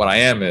that. But what I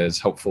am is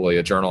hopefully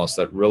a journalist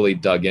that really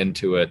dug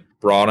into it,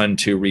 brought in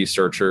two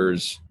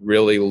researchers,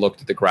 really looked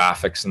at the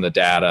graphics and the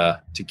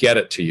data to get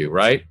it to you,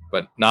 right?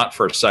 But not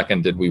for a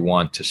second did we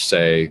want to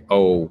say,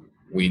 oh,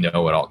 we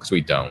know it all, because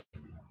we don't.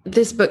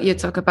 This book you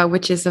talk about,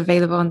 which is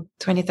available on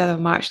 23rd of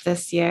March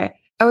this year,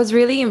 I was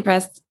really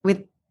impressed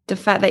with the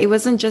fact that it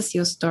wasn't just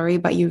your story,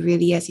 but you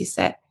really, as you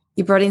said,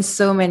 you brought in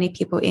so many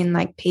people in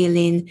like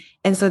Pei-Lin.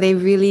 And so they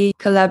really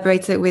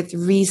collaborated with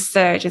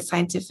research and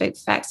scientific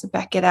facts to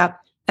back it up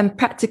and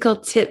practical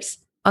tips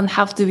on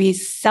how to be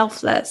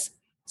selfless.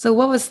 So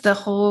what was the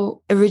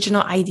whole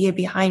original idea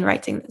behind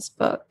writing this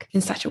book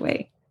in such a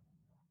way?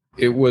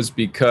 It was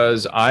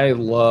because I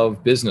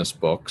love business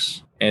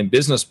books, and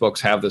business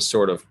books have this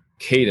sort of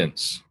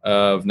cadence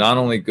of not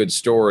only good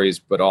stories,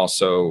 but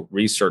also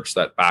research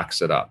that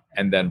backs it up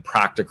and then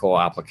practical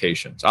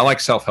applications. I like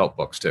self-help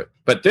books too,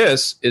 but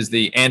this is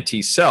the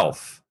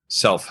anti-self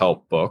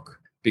self-help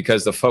book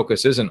because the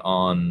focus isn't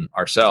on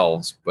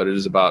ourselves, but it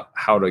is about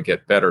how to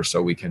get better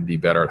so we can be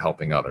better at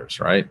helping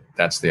others, right?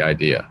 That's the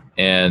idea.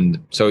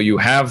 And so you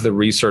have the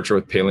researcher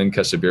with Pei-Lin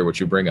Kesabir, which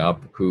you bring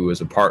up, who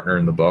is a partner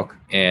in the book,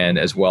 and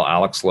as well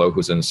Alex Lowe,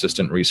 who's an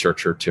assistant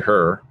researcher to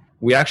her.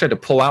 We actually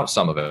had to pull out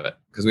some of it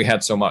because we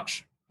had so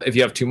much. If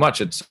you have too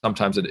much, it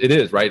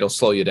is, right? It'll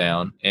slow you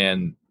down.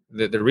 And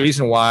the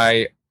reason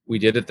why we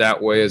did it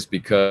that way is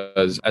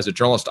because as a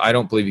journalist, I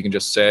don't believe you can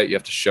just say it, you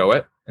have to show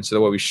it. And so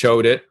the way we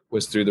showed it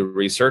was through the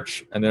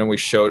research, and then we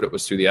showed it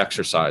was through the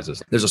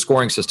exercises. There's a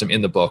scoring system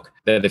in the book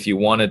that if you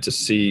wanted to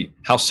see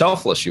how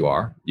selfless you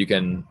are, you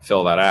can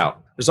fill that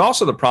out. There's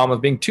also the problem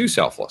of being too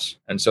selfless.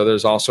 And so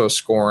there's also a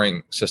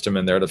scoring system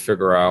in there to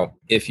figure out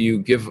if you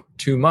give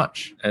too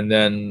much. And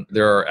then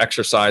there are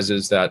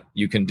exercises that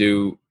you can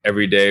do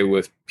every day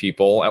with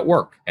people at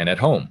work and at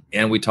home.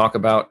 And we talk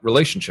about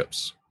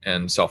relationships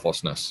and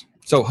selflessness.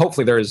 So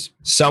hopefully there is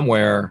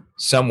somewhere,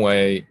 some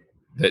way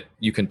that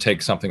you can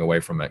take something away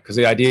from it. Because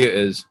the idea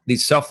is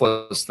these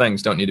selfless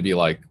things don't need to be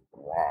like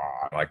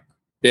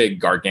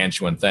big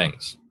gargantuan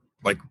things.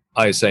 Like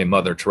I say,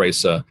 Mother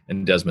Teresa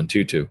and Desmond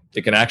Tutu.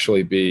 It can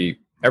actually be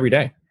every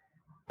day.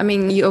 I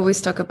mean, you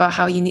always talk about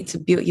how you need to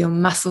build your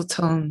muscle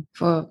tone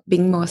for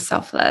being more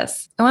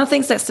selfless. And one of the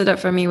things that stood out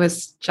for me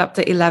was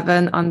chapter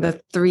 11 on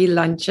the 3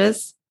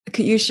 lunches.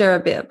 Could you share a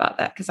bit about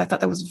that? Because I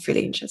thought that was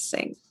really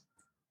interesting.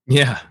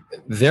 Yeah,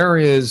 there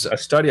is a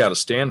study out of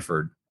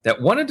Stanford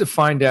that wanted to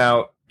find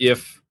out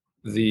if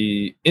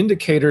the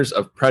indicators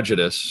of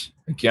prejudice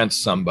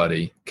against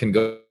somebody can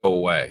go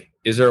away.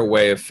 Is there a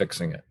way of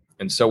fixing it?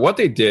 And so what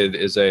they did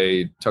is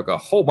they took a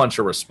whole bunch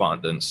of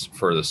respondents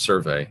for the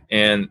survey.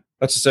 And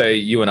let's just say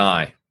you and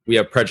I, we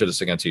have prejudice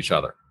against each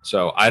other.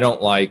 So I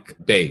don't like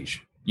beige.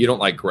 You don't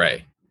like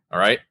gray. All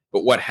right.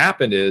 But what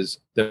happened is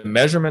the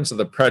measurements of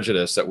the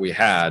prejudice that we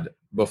had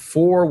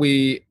before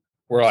we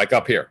were like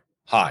up here,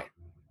 high.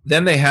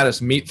 Then they had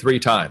us meet 3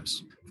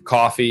 times,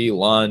 coffee,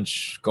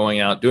 lunch, going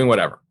out, doing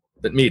whatever,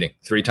 but meeting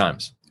 3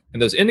 times.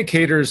 And those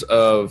indicators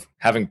of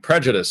having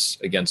prejudice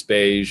against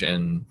beige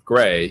and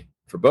gray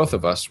for both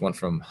of us went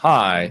from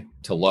high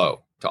to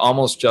low, to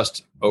almost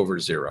just over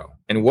 0.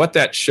 And what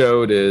that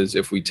showed is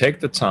if we take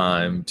the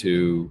time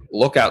to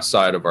look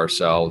outside of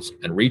ourselves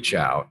and reach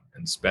out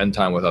and spend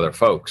time with other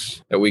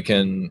folks, that we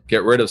can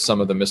get rid of some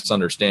of the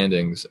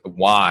misunderstandings of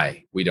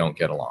why we don't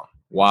get along,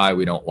 why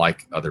we don't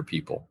like other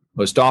people.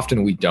 Most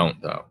often we don't,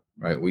 though,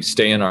 right? We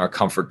stay in our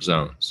comfort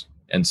zones.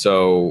 And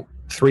so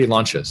 3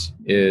 lunches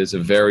is a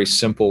very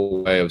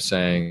simple way of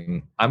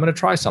saying, I'm going to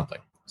try something.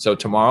 So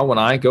tomorrow when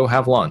I go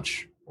have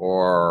lunch,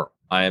 or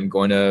I am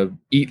going to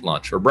eat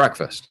lunch or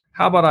breakfast,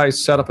 how about I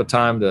set up a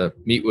time to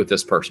meet with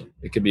this person?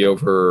 It could be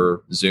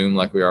over Zoom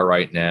like we are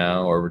right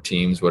now, or over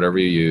Teams, whatever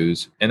you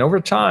use. And over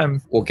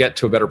time, we'll get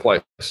to a better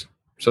place.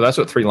 So that's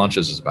what 3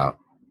 lunches is about.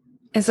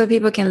 And so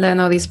people can learn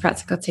all these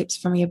practical tips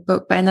from your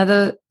book. But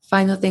another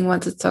final thing I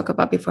want to talk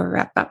about before we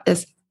wrap up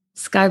is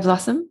Sky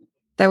Blossom.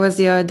 That was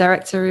your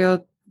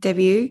directorial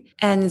debut,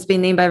 and it's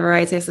been named by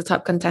Variety as the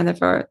top contender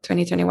for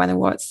 2021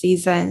 awards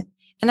season.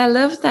 And I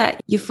love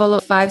that you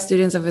followed 5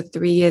 students over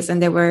 3 years,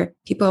 and there were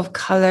people of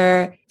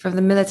color from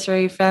the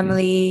military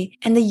family.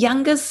 And the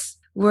youngest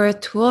were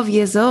 12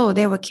 years old.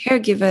 They were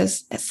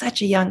caregivers at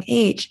such a young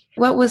age.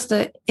 What was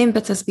the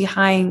impetus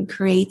behind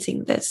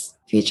creating this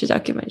feature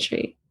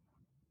documentary?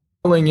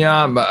 Well,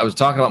 yeah, I was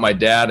talking about my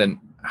dad and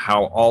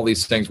how all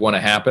these things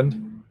wouldn't have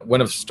happened.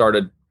 Wouldn't have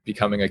started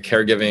becoming a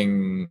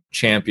caregiving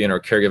champion or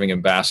caregiving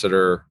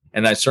ambassador.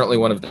 And I certainly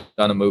wouldn't have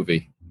done a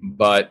movie.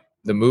 But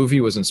the movie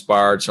was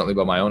inspired certainly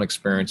by my own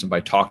experience and by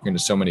talking to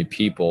so many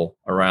people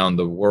around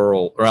the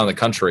world, around the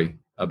country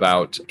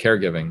about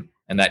caregiving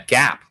and that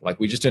gap. Like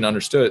we just didn't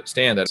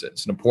understand that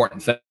it's an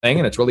important thing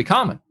and it's really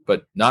common,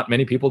 but not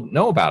many people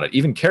know about it.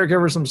 Even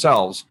caregivers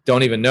themselves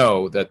don't even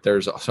know that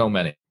there's so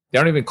many. They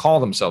don't even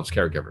call themselves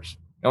caregivers.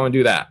 They don't want to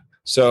do that.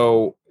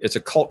 So it's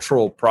a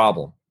cultural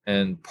problem.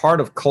 And part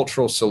of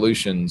cultural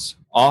solutions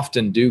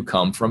often do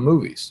come from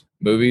movies.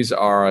 Movies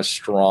are a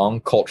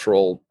strong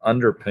cultural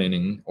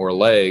underpinning or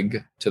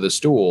leg to the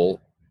stool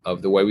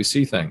of the way we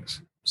see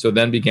things. So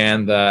then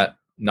began that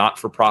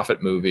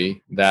not-for-profit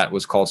movie that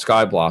was called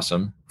Sky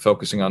Blossom,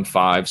 focusing on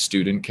 5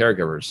 student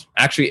caregivers.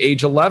 Actually,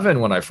 age 11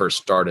 when I first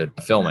started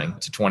filming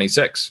to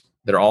 26.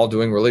 They're all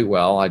doing really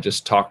well. I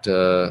just talked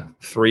to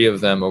 3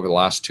 of them over the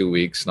last 2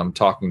 weeks, and I'm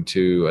talking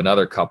to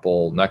another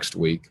couple next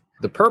week.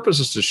 The purpose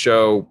is to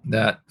show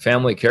that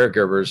family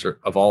caregivers are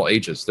of all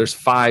ages. There's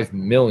 5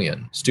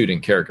 million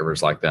student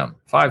caregivers like them,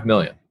 5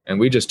 million. And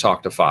we just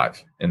talked to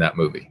 5 in that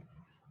movie.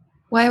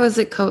 Why was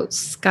it called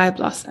Sky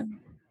Blossom?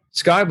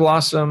 Sky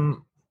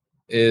Blossom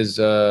is,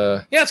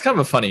 it's kind of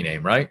a funny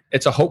name, right?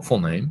 It's a hopeful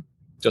name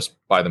just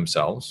by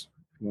themselves.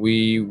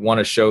 We want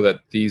to show that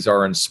these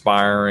are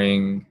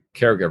inspiring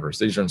caregivers.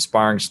 These are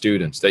inspiring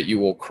students that you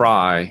will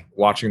cry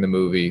watching the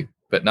movie,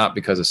 but not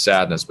because of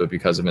sadness, but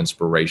because of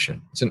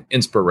inspiration. It's an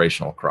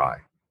inspirational cry.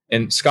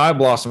 And Sky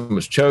Blossom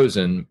was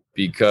chosen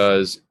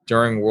because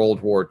during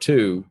World War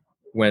II,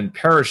 when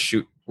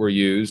parachutes were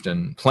used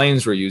and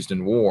planes were used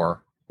in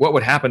war, what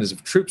would happen is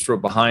if troops were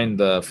behind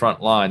the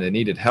front line, they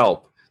needed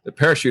help, the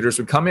parachuters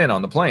would come in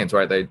on the planes,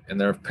 right?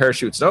 And their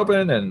parachutes would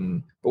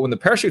open, but when the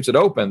parachutes would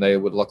open, they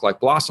would look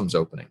like blossoms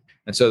opening.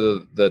 And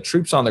so the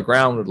troops on the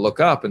ground would look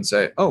up and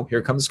say, oh,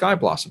 here come the sky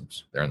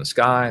blossoms. They're in the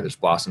sky, there's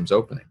blossoms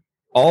opening.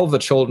 All of the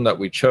children that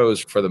we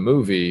chose for the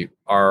movie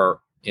are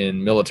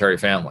in military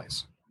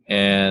families.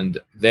 And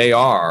they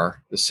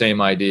are the same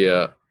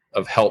idea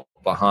of help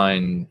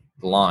behind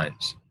the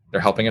lines.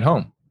 They're helping at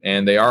home.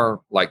 And they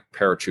are like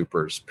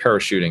paratroopers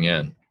parachuting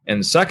in.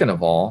 And second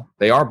of all,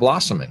 they are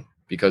blossoming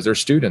because they're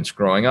students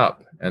growing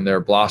up. And they're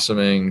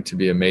blossoming to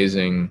be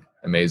amazing,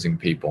 amazing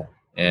people.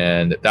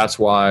 And that's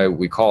why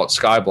we call it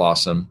Sky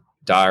Blossom,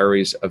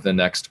 Diaries of the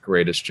Next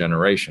Greatest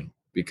Generation,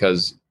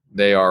 because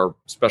they are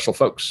special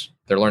folks.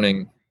 They're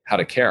learning how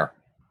to care.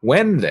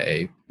 When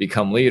they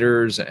become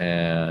leaders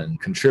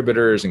and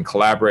contributors and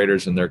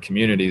collaborators in their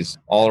communities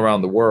all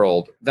around the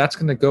world, that's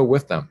going to go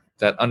with them.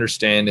 that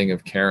understanding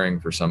of caring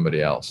for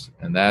somebody else.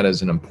 And that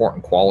is an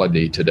important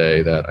quality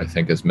today that I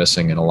think is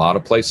missing in a lot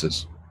of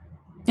places.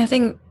 I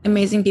think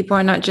amazing people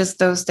are not just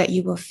those that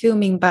you were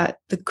filming, but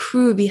the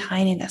crew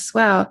behind it as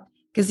well.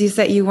 Because you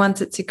said you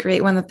wanted to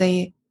create one of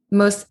the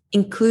most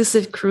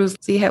inclusive crews.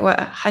 So you had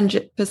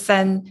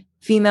 100%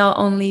 female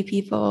only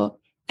people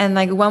and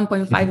like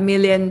 1.5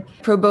 million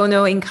pro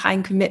bono in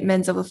kind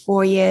commitments over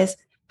 4 years.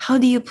 How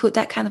do you put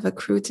that kind of a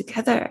crew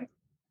together?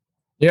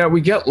 Yeah,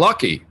 we get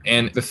lucky.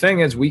 And the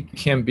thing is, we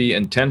can be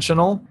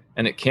intentional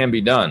and it can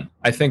be done.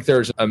 I think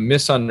there's a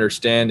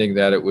misunderstanding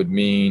that it would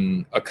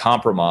mean a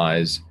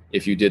compromise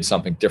if you did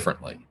something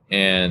differently.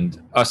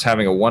 And us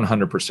having a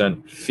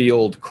 100%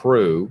 field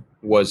crew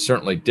was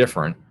certainly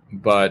different,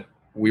 but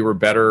we were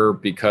better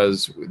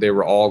because they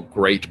were all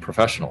great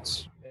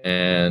professionals.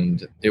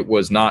 And it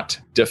was not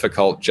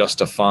difficult just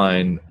to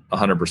find a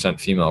 100%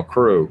 female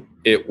crew.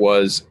 It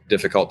was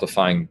difficult to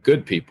find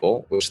good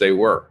people, which they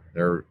were.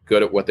 They're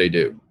good at what they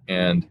do.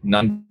 And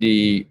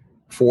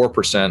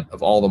 94%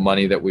 of all the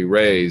money that we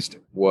raised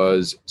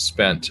was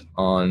spent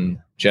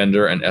on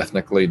gender and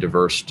ethnically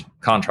diverse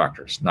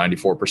contractors.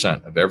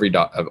 94%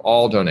 of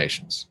all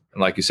donations.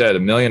 And like you said,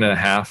 $1.5 million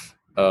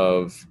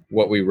of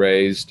what we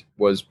raised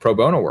was pro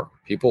bono work.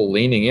 People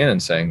leaning in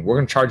and saying, we're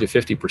going to charge you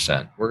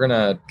 50%. We're going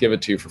to give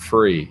it to you for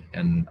free.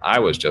 And I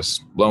was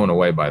just blown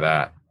away by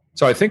that.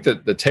 So I think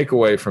that the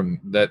takeaway from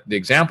that, the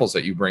examples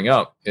that you bring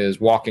up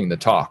is walking the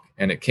talk,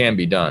 and it can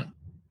be done.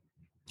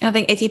 I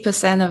think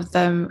 80% of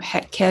them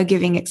had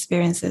caregiving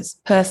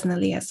experiences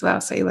personally as well.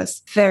 So it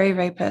was very,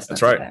 very personal.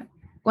 That's right. To them.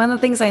 One of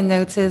the things I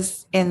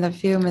noticed in the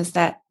film is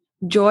that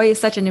joy is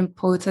such an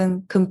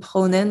important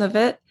component of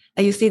it.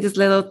 And you see these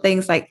little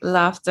things like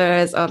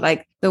laughter or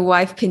like the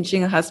wife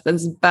pinching her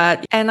husband's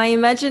butt. And I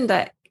imagine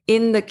that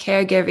in the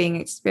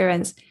caregiving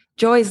experience,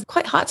 joy is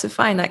quite hard to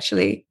find,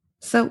 actually.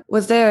 So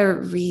was there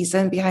a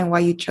reason behind why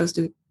you chose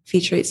to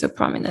feature it so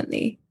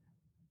prominently?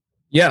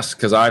 Yes,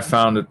 because I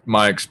found it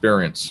my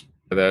experience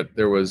that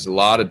there was a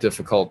lot of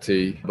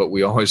difficulty, but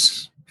we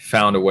always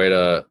found a way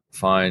to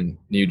find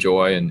new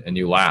joy and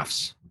new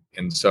laughs.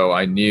 And so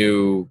I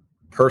knew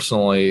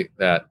personally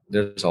that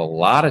there's a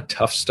lot of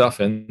tough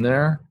stuff in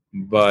there,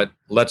 but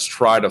let's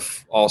try to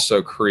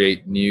also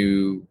create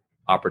new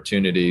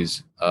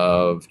opportunities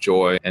of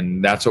joy.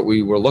 And that's what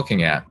we were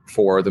looking at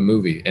for the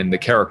movie and the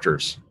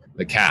characters,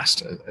 the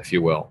cast, if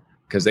you will,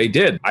 because they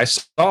did. I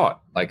saw it.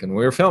 Like when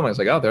we were filming, I was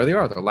like, oh, there they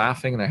are. They're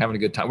laughing and they're having a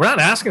good time. We're not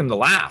asking them to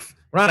laugh.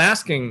 We're not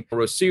asking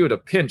Rocio to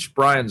pinch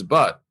Brian's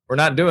butt. We're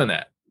not doing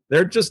that.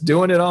 They're just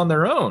doing it on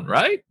their own,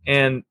 right?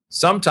 And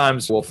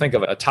sometimes we'll think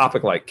of a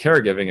topic like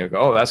caregiving and go,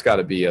 oh, that's got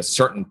to be a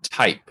certain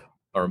type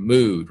or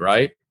mood,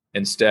 right?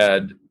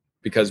 Instead,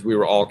 because we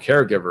were all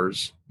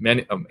caregivers,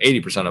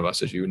 80% of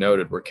us, as you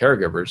noted, were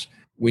caregivers,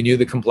 we knew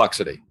the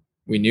complexity.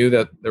 We knew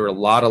that there were a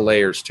lot of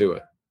layers to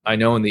it. I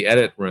know in the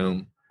edit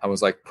room, I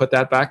was like, put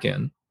that back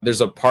in.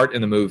 There's a part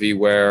in the movie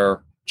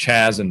where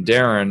Chaz and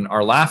Darren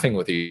are laughing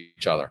with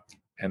each other.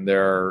 And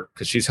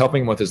because she's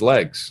helping him with his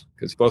legs,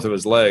 because both of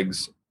his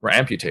legs were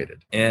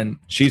amputated. And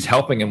she's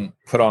helping him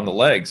put on the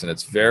legs. And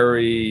it's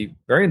very,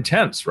 very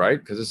intense, right?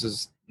 Because this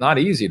is not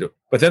easy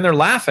but then they're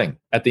laughing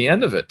at the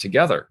end of it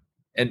together.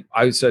 And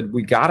I said,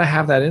 we got to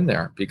have that in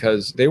there,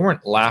 because they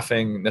weren't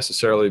laughing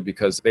necessarily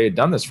because they had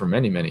done this for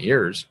many, many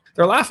years.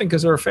 They're laughing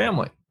because they're a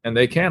family and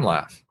they can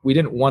laugh. We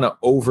didn't want to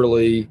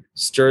overly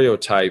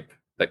stereotype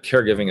that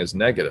caregiving is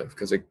negative,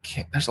 because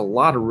there's a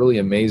lot of really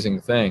amazing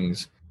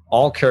things.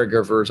 All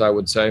caregivers, I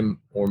would say,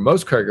 or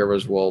most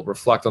caregivers will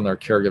reflect on their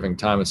caregiving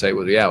time and say,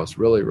 well, yeah, it was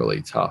really,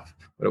 really tough,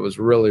 but it was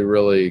really,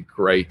 really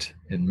great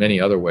in many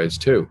other ways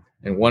too.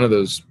 And one of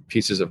those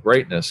pieces of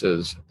greatness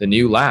is the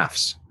new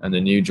laughs and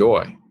the new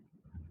joy.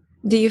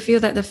 Do you feel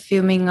that the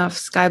filming of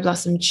Sky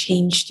Blossom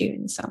changed you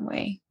in some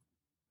way?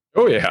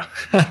 Oh, yeah.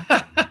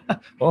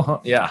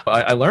 Well, yeah,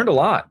 I learned a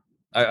lot.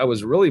 I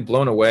was really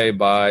blown away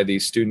by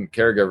these student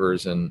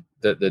caregivers and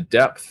the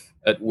depth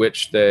at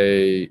which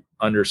they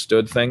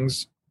understood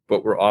things,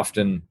 but were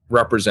often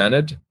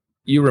represented.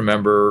 You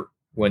remember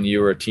when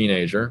you were a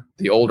teenager,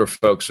 the older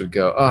folks would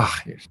go, oh,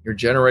 your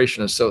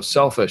generation is so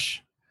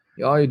selfish.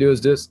 All you do is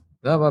this,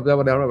 blah, blah,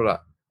 blah, blah, blah, blah.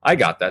 I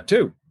got that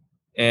too.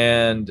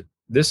 And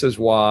this is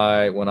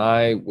why when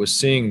I was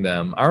seeing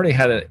them, I already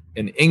had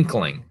an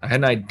inkling. I had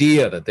an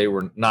idea that they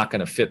were not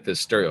going to fit this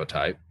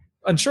stereotype.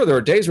 And sure, there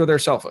are days where they're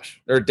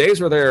selfish. There are days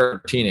where they're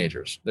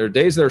teenagers. There are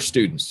days they're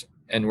students.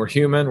 And we're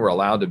human. We're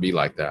allowed to be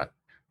like that.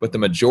 But the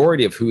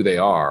majority of who they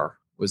are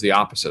was the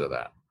opposite of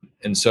that.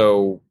 And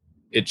so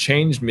it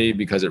changed me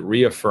because it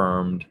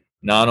reaffirmed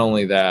not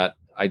only that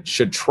I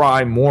should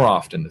try more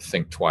often to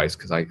think twice,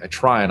 because I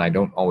try and I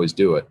don't always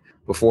do it,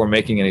 before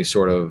making any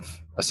sort of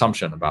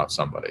assumption about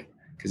somebody.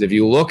 Because if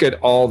you look at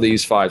all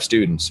these 5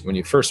 students, when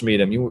you first meet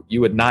them,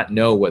 you would not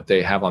know what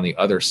they have on the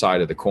other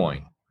side of the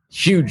coin.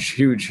 Huge,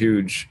 huge,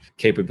 huge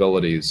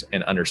capabilities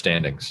and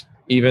understandings.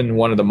 Even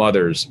one of the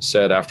mothers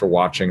said after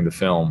watching the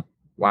film,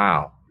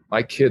 wow,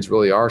 my kids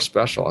really are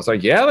special. I was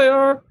like, yeah, they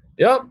are.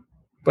 Yep.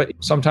 But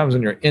sometimes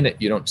when you're in it,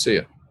 you don't see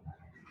it.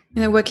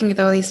 Working with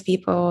all these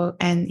people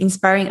and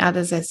inspiring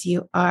others as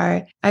you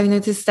are, I've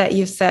noticed that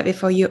you've said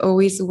before you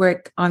always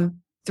work on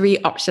 3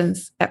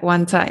 options at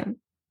one time.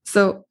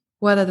 So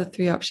what are the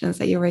 3 options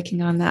that you're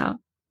working on now?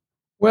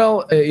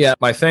 Well, yeah,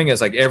 my thing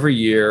is like every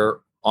year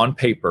on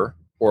paper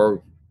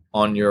or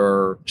on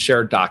your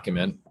shared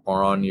document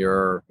or on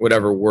your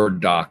whatever Word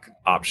doc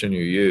option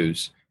you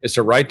use is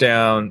to write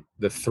down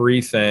the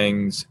 3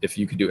 things. If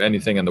you could do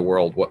anything in the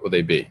world, what would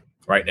they be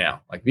right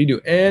now? Like if you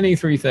do any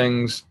 3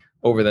 things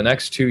over the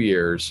next 2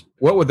 years,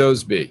 what would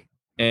those be?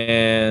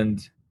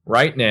 And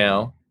right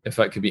now, if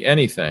it could be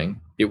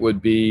anything, it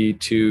would be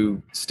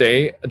to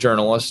stay a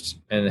journalist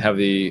and have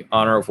the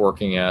honor of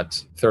working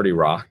at 30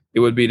 Rock. It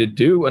would be to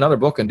do another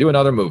book and do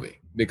another movie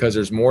because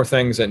there's more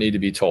things that need to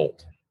be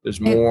told. There's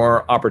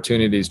more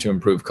opportunities to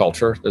improve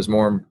culture. There's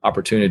more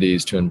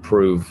opportunities to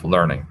improve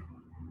learning.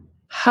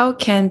 How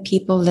can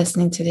people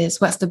listening to this,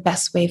 what's the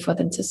best way for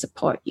them to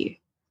support you?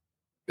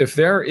 If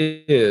there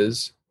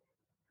is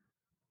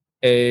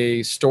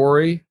a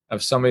story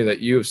of somebody that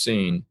you have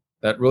seen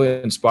that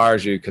really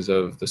inspires you because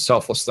of the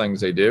selfless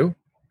things they do,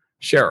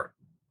 share it.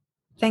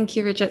 Thank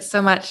you, Richard,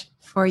 so much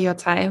for your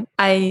time.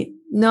 I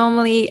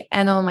normally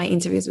end all my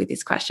interviews with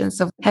these questions.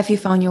 So have you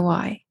found your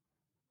why?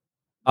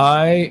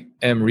 I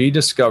am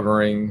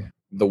rediscovering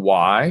the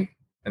why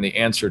and the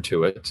answer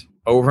to it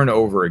over and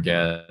over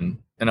again.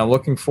 And I'm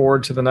looking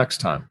forward to the next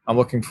time. I'm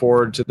looking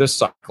forward to this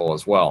cycle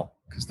as well,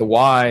 because the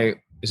why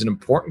is an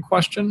important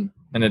question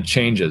and it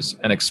changes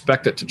and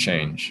expect it to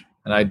change.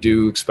 And I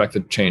do expect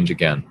it to change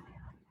again.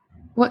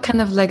 What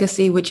kind of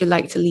legacy would you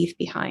like to leave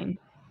behind?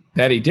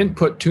 That he didn't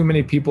put too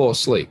many people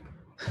asleep.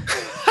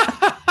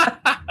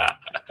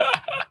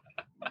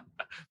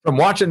 From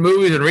watching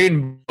movies and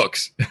reading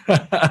books.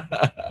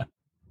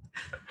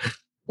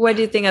 What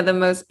do you think are the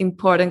most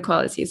important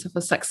qualities of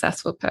a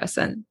successful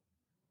person?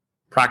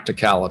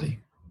 Practicality.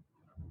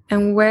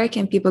 And where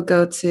can people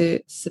go to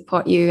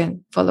support you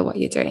and follow what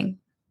you're doing?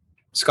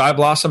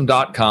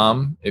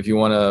 Skyblossom.com if you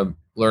want to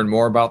learn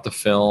more about the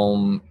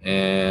film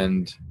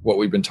and what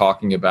we've been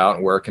talking about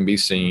and where it can be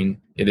seen.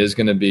 It is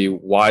going to be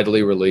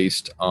widely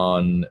released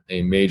on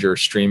a major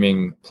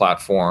streaming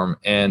platform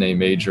and a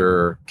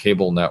major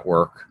cable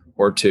network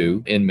or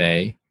 2 in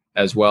May,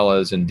 as well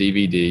as in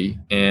DVD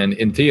and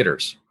in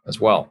theaters as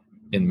well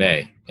in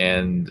May.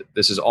 And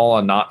this is all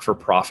a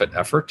not-for-profit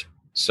effort.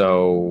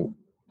 So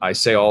I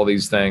say all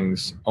these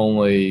things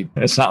only,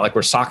 it's not like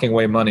we're socking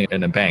away money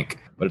in a bank,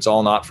 but it's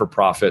all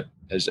not-for-profit.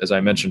 As I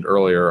mentioned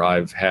earlier,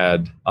 I've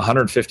had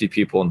 150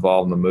 people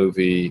involved in the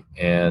movie,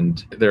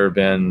 and there have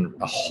been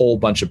a whole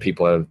bunch of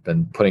people that have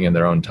been putting in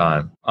their own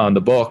time. On the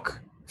book,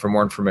 for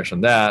more information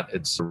on that,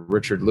 it's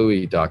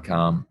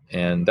richardlouis.com,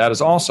 and that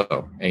is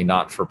also a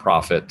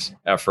not-for-profit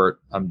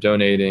effort. I'm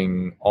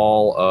donating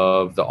all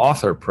of the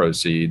author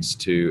proceeds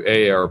to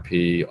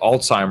AARP,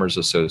 Alzheimer's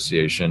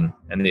Association,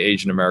 and the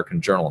Asian American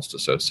Journalist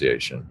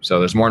Association. So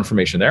there's more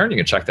information there, and you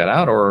can check that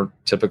out, or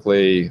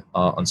typically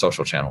on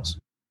social channels.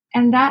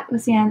 And that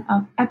was the end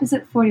of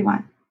episode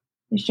 41.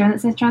 The show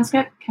notes and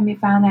transcript can be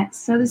found at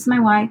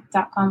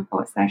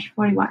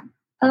sothisismywhy.com/41,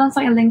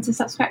 alongside a link to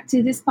subscribe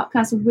to this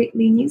podcast's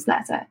weekly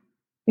newsletter,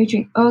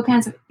 featuring all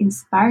kinds of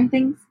inspiring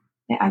things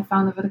that I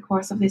found over the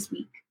course of this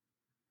week.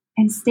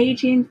 And stay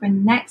tuned for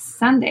next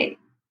Sunday,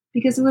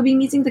 because we'll be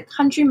meeting the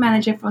country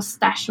manager for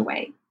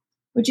Stashaway,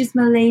 which is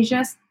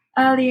Malaysia's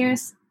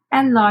earliest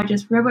and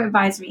largest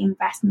robo-advisory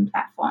investment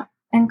platform,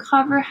 and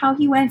cover how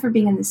he went from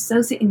being an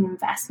associate in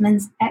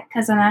investments at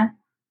Khazanah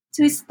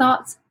to his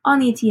thoughts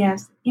on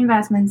ETFs,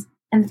 investments,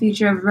 and the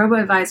future of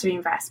robo-advisory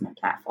investment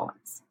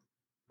platforms.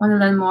 Want to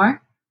learn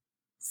more?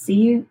 See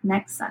you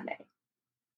next Sunday.